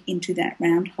peg into that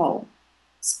round hole.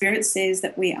 Spirit says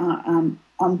that we are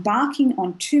embarking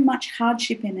on too much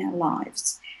hardship in our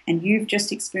lives, and you've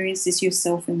just experienced this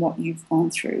yourself in what you've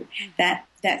gone through.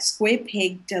 That square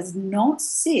peg does not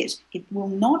sit, it will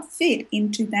not fit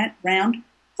into that round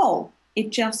hole.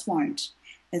 It just won't.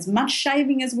 As much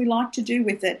shaving as we like to do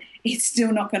with it, it's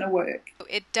still not going to work.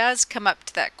 It does come up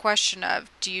to that question of,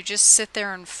 do you just sit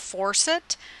there and force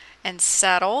it and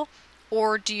settle?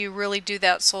 Or do you really do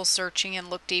that soul searching and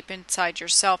look deep inside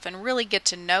yourself and really get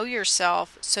to know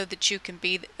yourself so that you can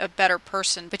be a better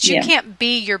person? But you can't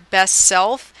be your best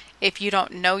self if you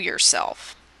don't know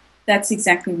yourself. That's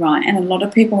exactly right. And a lot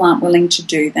of people aren't willing to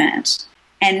do that.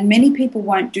 And many people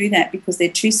won't do that because they're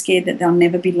too scared that they'll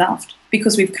never be loved,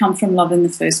 because we've come from love in the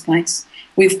first place.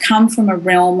 We've come from a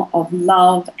realm of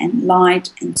love and light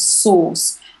and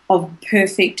source of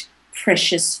perfect,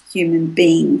 precious human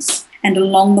beings. And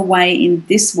along the way in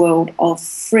this world of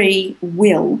free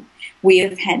will, we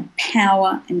have had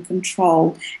power and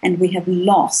control, and we have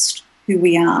lost who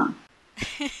we are.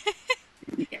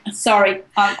 Sorry,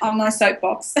 I'm on my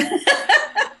soapbox.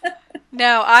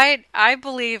 No, I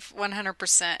believe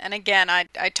 100%. And again,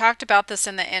 I talked about this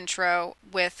in the intro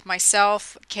with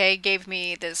myself. Kay gave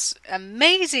me this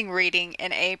amazing reading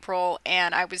in April,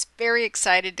 and I was very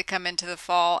excited to come into the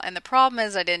fall. And the problem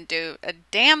is I didn't do a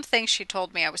damn thing she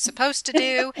told me I was supposed to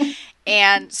do.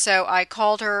 And so I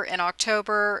called her in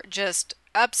October, just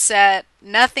upset.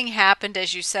 Nothing happened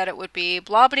as you said it would be.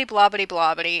 Blobbity, blobbity,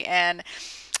 blobbity. And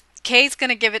Kay's going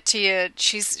to give it to you.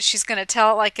 She's going to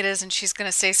tell it like it is, and she's going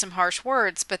to say some harsh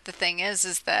words. But the thing is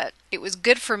that it was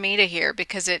good for me to hear,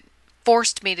 because it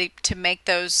forced me to make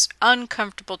those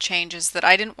uncomfortable changes that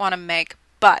I didn't want to make.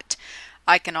 But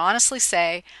I can honestly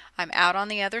say I'm out on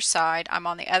the other side. I'm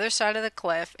on the other side of the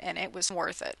cliff, and it was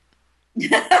worth it.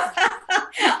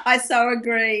 I so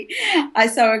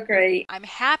agree. I'm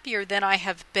happier than I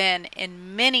have been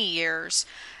in many years.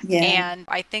 Yeah. And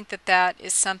I think that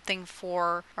is something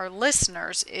for our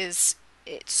listeners. Is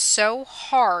it's so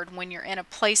hard when you're in a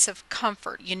place of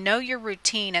comfort. You know your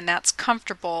routine, and that's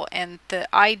comfortable, and the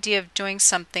idea of doing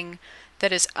something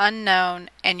that is unknown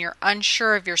and you're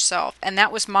unsure of yourself, and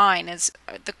that was mine, is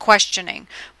the questioning.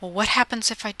 Well, what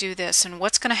happens if I do this? And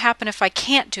what's going to happen if I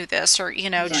can't do this? Or,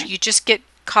 Right. you just get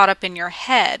caught up in your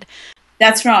head.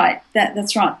 That's right.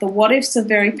 That's right. The what ifs are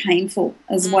very painful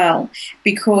as well,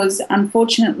 because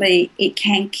unfortunately it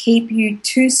can keep you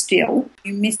too still.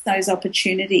 You miss those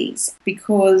opportunities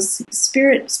because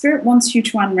spirit wants you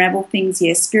to unravel things.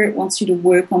 Yes, spirit wants you to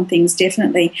work on things,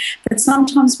 definitely. But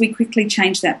sometimes we quickly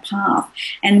change that path.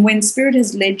 And when spirit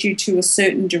has led you to a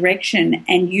certain direction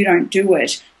and you don't do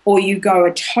it, or you go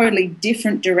a totally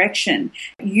different direction,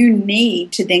 you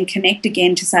need to then connect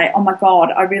again to say, oh my God,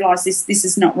 I realize this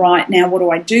is not right. Now what do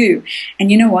I do?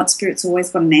 And you know what? Spirit's always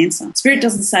got an answer. Spirit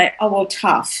doesn't say, oh, well,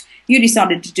 tough. You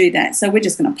decided to do that, so we're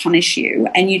just going to punish you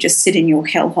and you just sit in your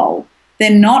hellhole.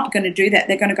 They're not going to do that.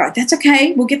 They're going to go, that's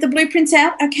okay, we'll get the blueprints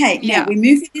out. Okay, now we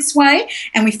move it this way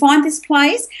and we find this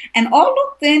place. And oh,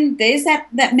 look, then there's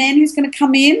that man who's going to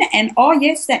come in. And oh,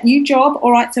 yes, that new job.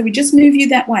 All right, so we just move you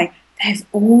that way. They've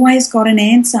always got an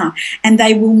answer, and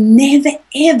they will never,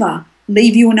 ever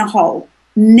leave you in a hole.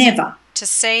 Never. To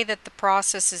say that the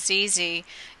process is easy,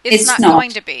 it's not going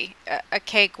to be a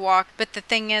cakewalk. But the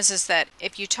thing is that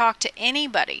if you talk to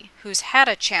anybody who's had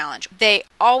a challenge, they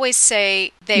always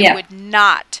say they would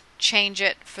not change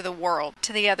it for the world.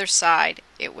 To the other side,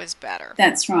 it was better.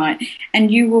 That's right. And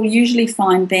you will usually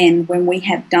find then when we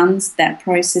have done that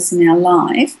process in our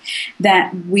life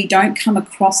that we don't come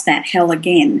across that hell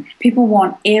again. People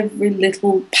want every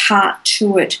little part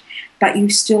to it, but you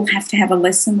still have to have a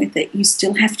lesson with it. You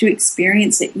still have to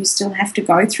experience it. You still have to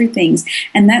go through things.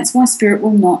 And that's why Spirit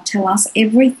will not tell us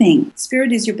everything.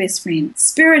 Spirit is your best friend.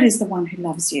 Spirit is the one who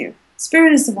loves you.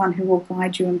 Spirit is the one who will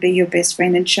guide you and be your best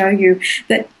friend and show you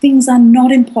that things are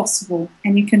not impossible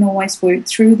and you can always work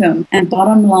through them. And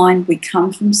bottom line, we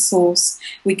come from source.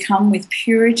 We come with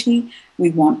purity. We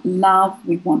want love.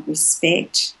 We want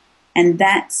respect. And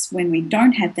that's when we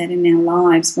don't have that in our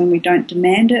lives, when we don't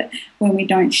demand it, when we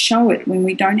don't show it, when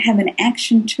we don't have an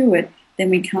action to it, then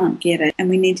we can't get it. And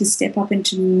we need to step up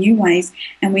into new ways,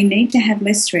 and we need to have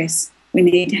less stress. We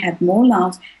need to have more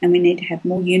love, and we need to have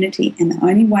more unity. And the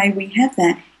only way we have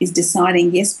that is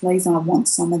deciding, yes, please, I want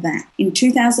some of that. In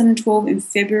 2012, in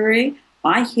February,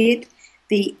 I hit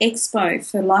the Expo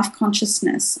for Life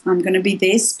Consciousness. I'm going to be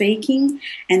there speaking,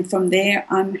 and from there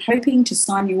I'm hoping to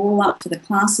sign you all up for the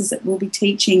classes that we'll be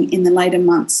teaching in the later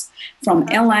months from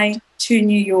LA to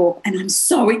New York, and I'm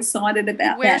so excited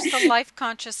about Where's that. Where's the Life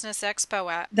Consciousness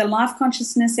Expo at? The Life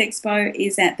Consciousness Expo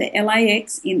is at the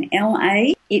LAX in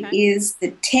LA. It is the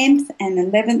 10th and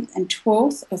 11th and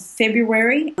 12th of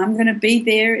February. I'm going to be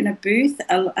there in a booth.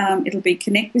 It'll be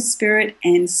Connect with Spirit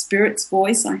and Spirit's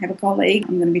Voice. I have a colleague.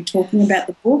 I'm going to be talking about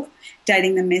the book,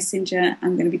 Dating the Messenger.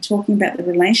 I'm going to be talking about the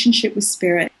relationship with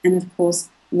Spirit and, of course,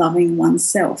 loving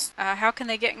oneself. How can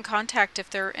they get in contact if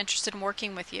they're interested in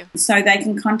working with you? So they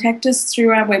can contact us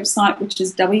through our website, which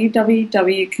is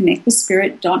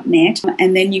www.connectwithspirit.net,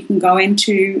 and then you can go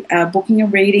into booking a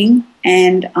reading.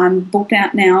 And I'm booked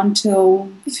out now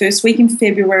until the first week in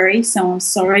February, so I'm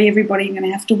sorry everybody, you're going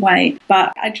to have to wait.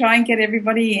 But I try and get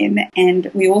everybody in,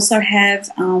 and we also have,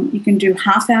 you can do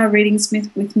half-hour readings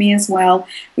with me as well,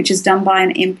 which is done by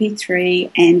an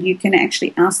MP3, and you can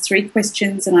actually ask 3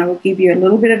 questions, and I will give you a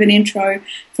little bit of an intro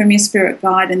from your spirit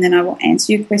guide, and then I will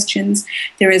answer your questions.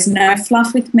 There is no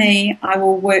fluff with me. I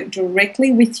will work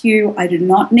directly with you. I do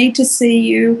not need to see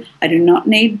you. I do not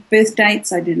need birth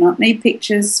dates. I do not need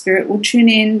pictures. Spirit will tune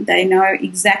in. They know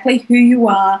exactly who you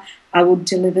are. I will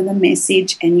deliver the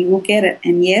message and you will get it.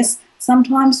 And yes,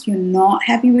 sometimes you're not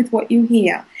happy with what you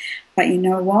hear. But you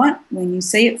know what? When you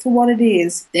see it for what it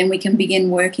is, then we can begin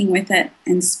working with it,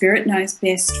 and Spirit knows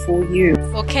best for you.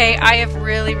 Well, Kay, I have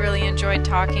really, really enjoyed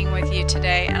talking with you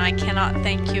today, and I cannot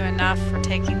thank you enough for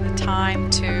taking the time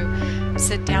to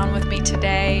sit down with me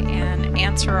today and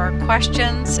answer our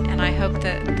questions. And I hope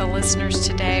that the listeners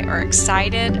today are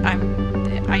excited.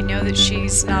 I know that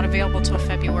she's not available till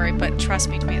February, but trust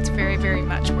me, it's very, very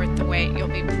much worth the wait. You'll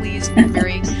be pleased and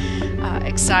very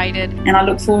excited. And I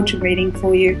look forward to reading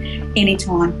for you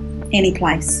anytime, any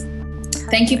place.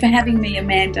 Thank you for having me,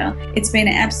 Amanda. It's been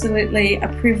absolutely a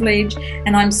privilege,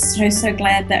 and I'm so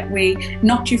glad that we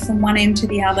knocked you from one end to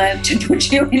the other to put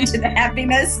you into the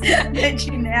happiness that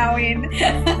you're now in.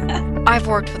 I've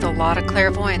worked with a lot of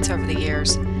clairvoyants over the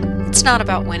years. It's not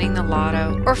about winning the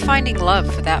lotto or finding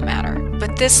love for that matter,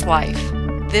 but this life,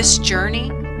 this journey,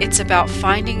 it's about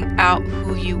finding out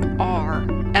who you are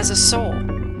as a soul,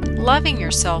 loving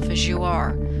yourself as you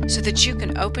are so that you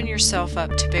can open yourself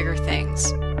up to bigger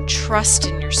things. Trust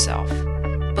in yourself,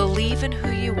 believe in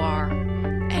who you are,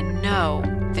 and know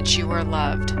that you are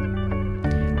loved.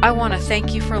 I want to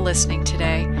thank you for listening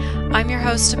today. I'm your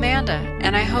host, Amanda,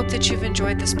 and I hope that you've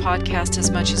enjoyed this podcast as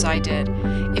much as I did.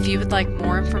 If you would like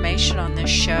more information on this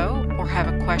show or have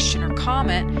a question or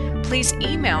comment, please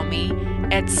email me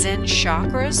at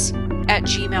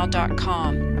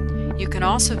zenchakras@gmail.com. You can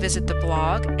also visit the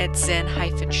blog at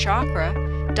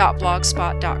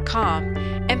zen-chakra.blogspot.com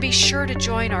and be sure to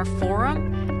join our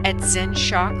forum at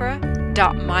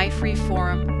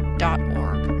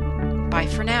zenchakra.myfreeforum.org. Bye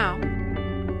for now.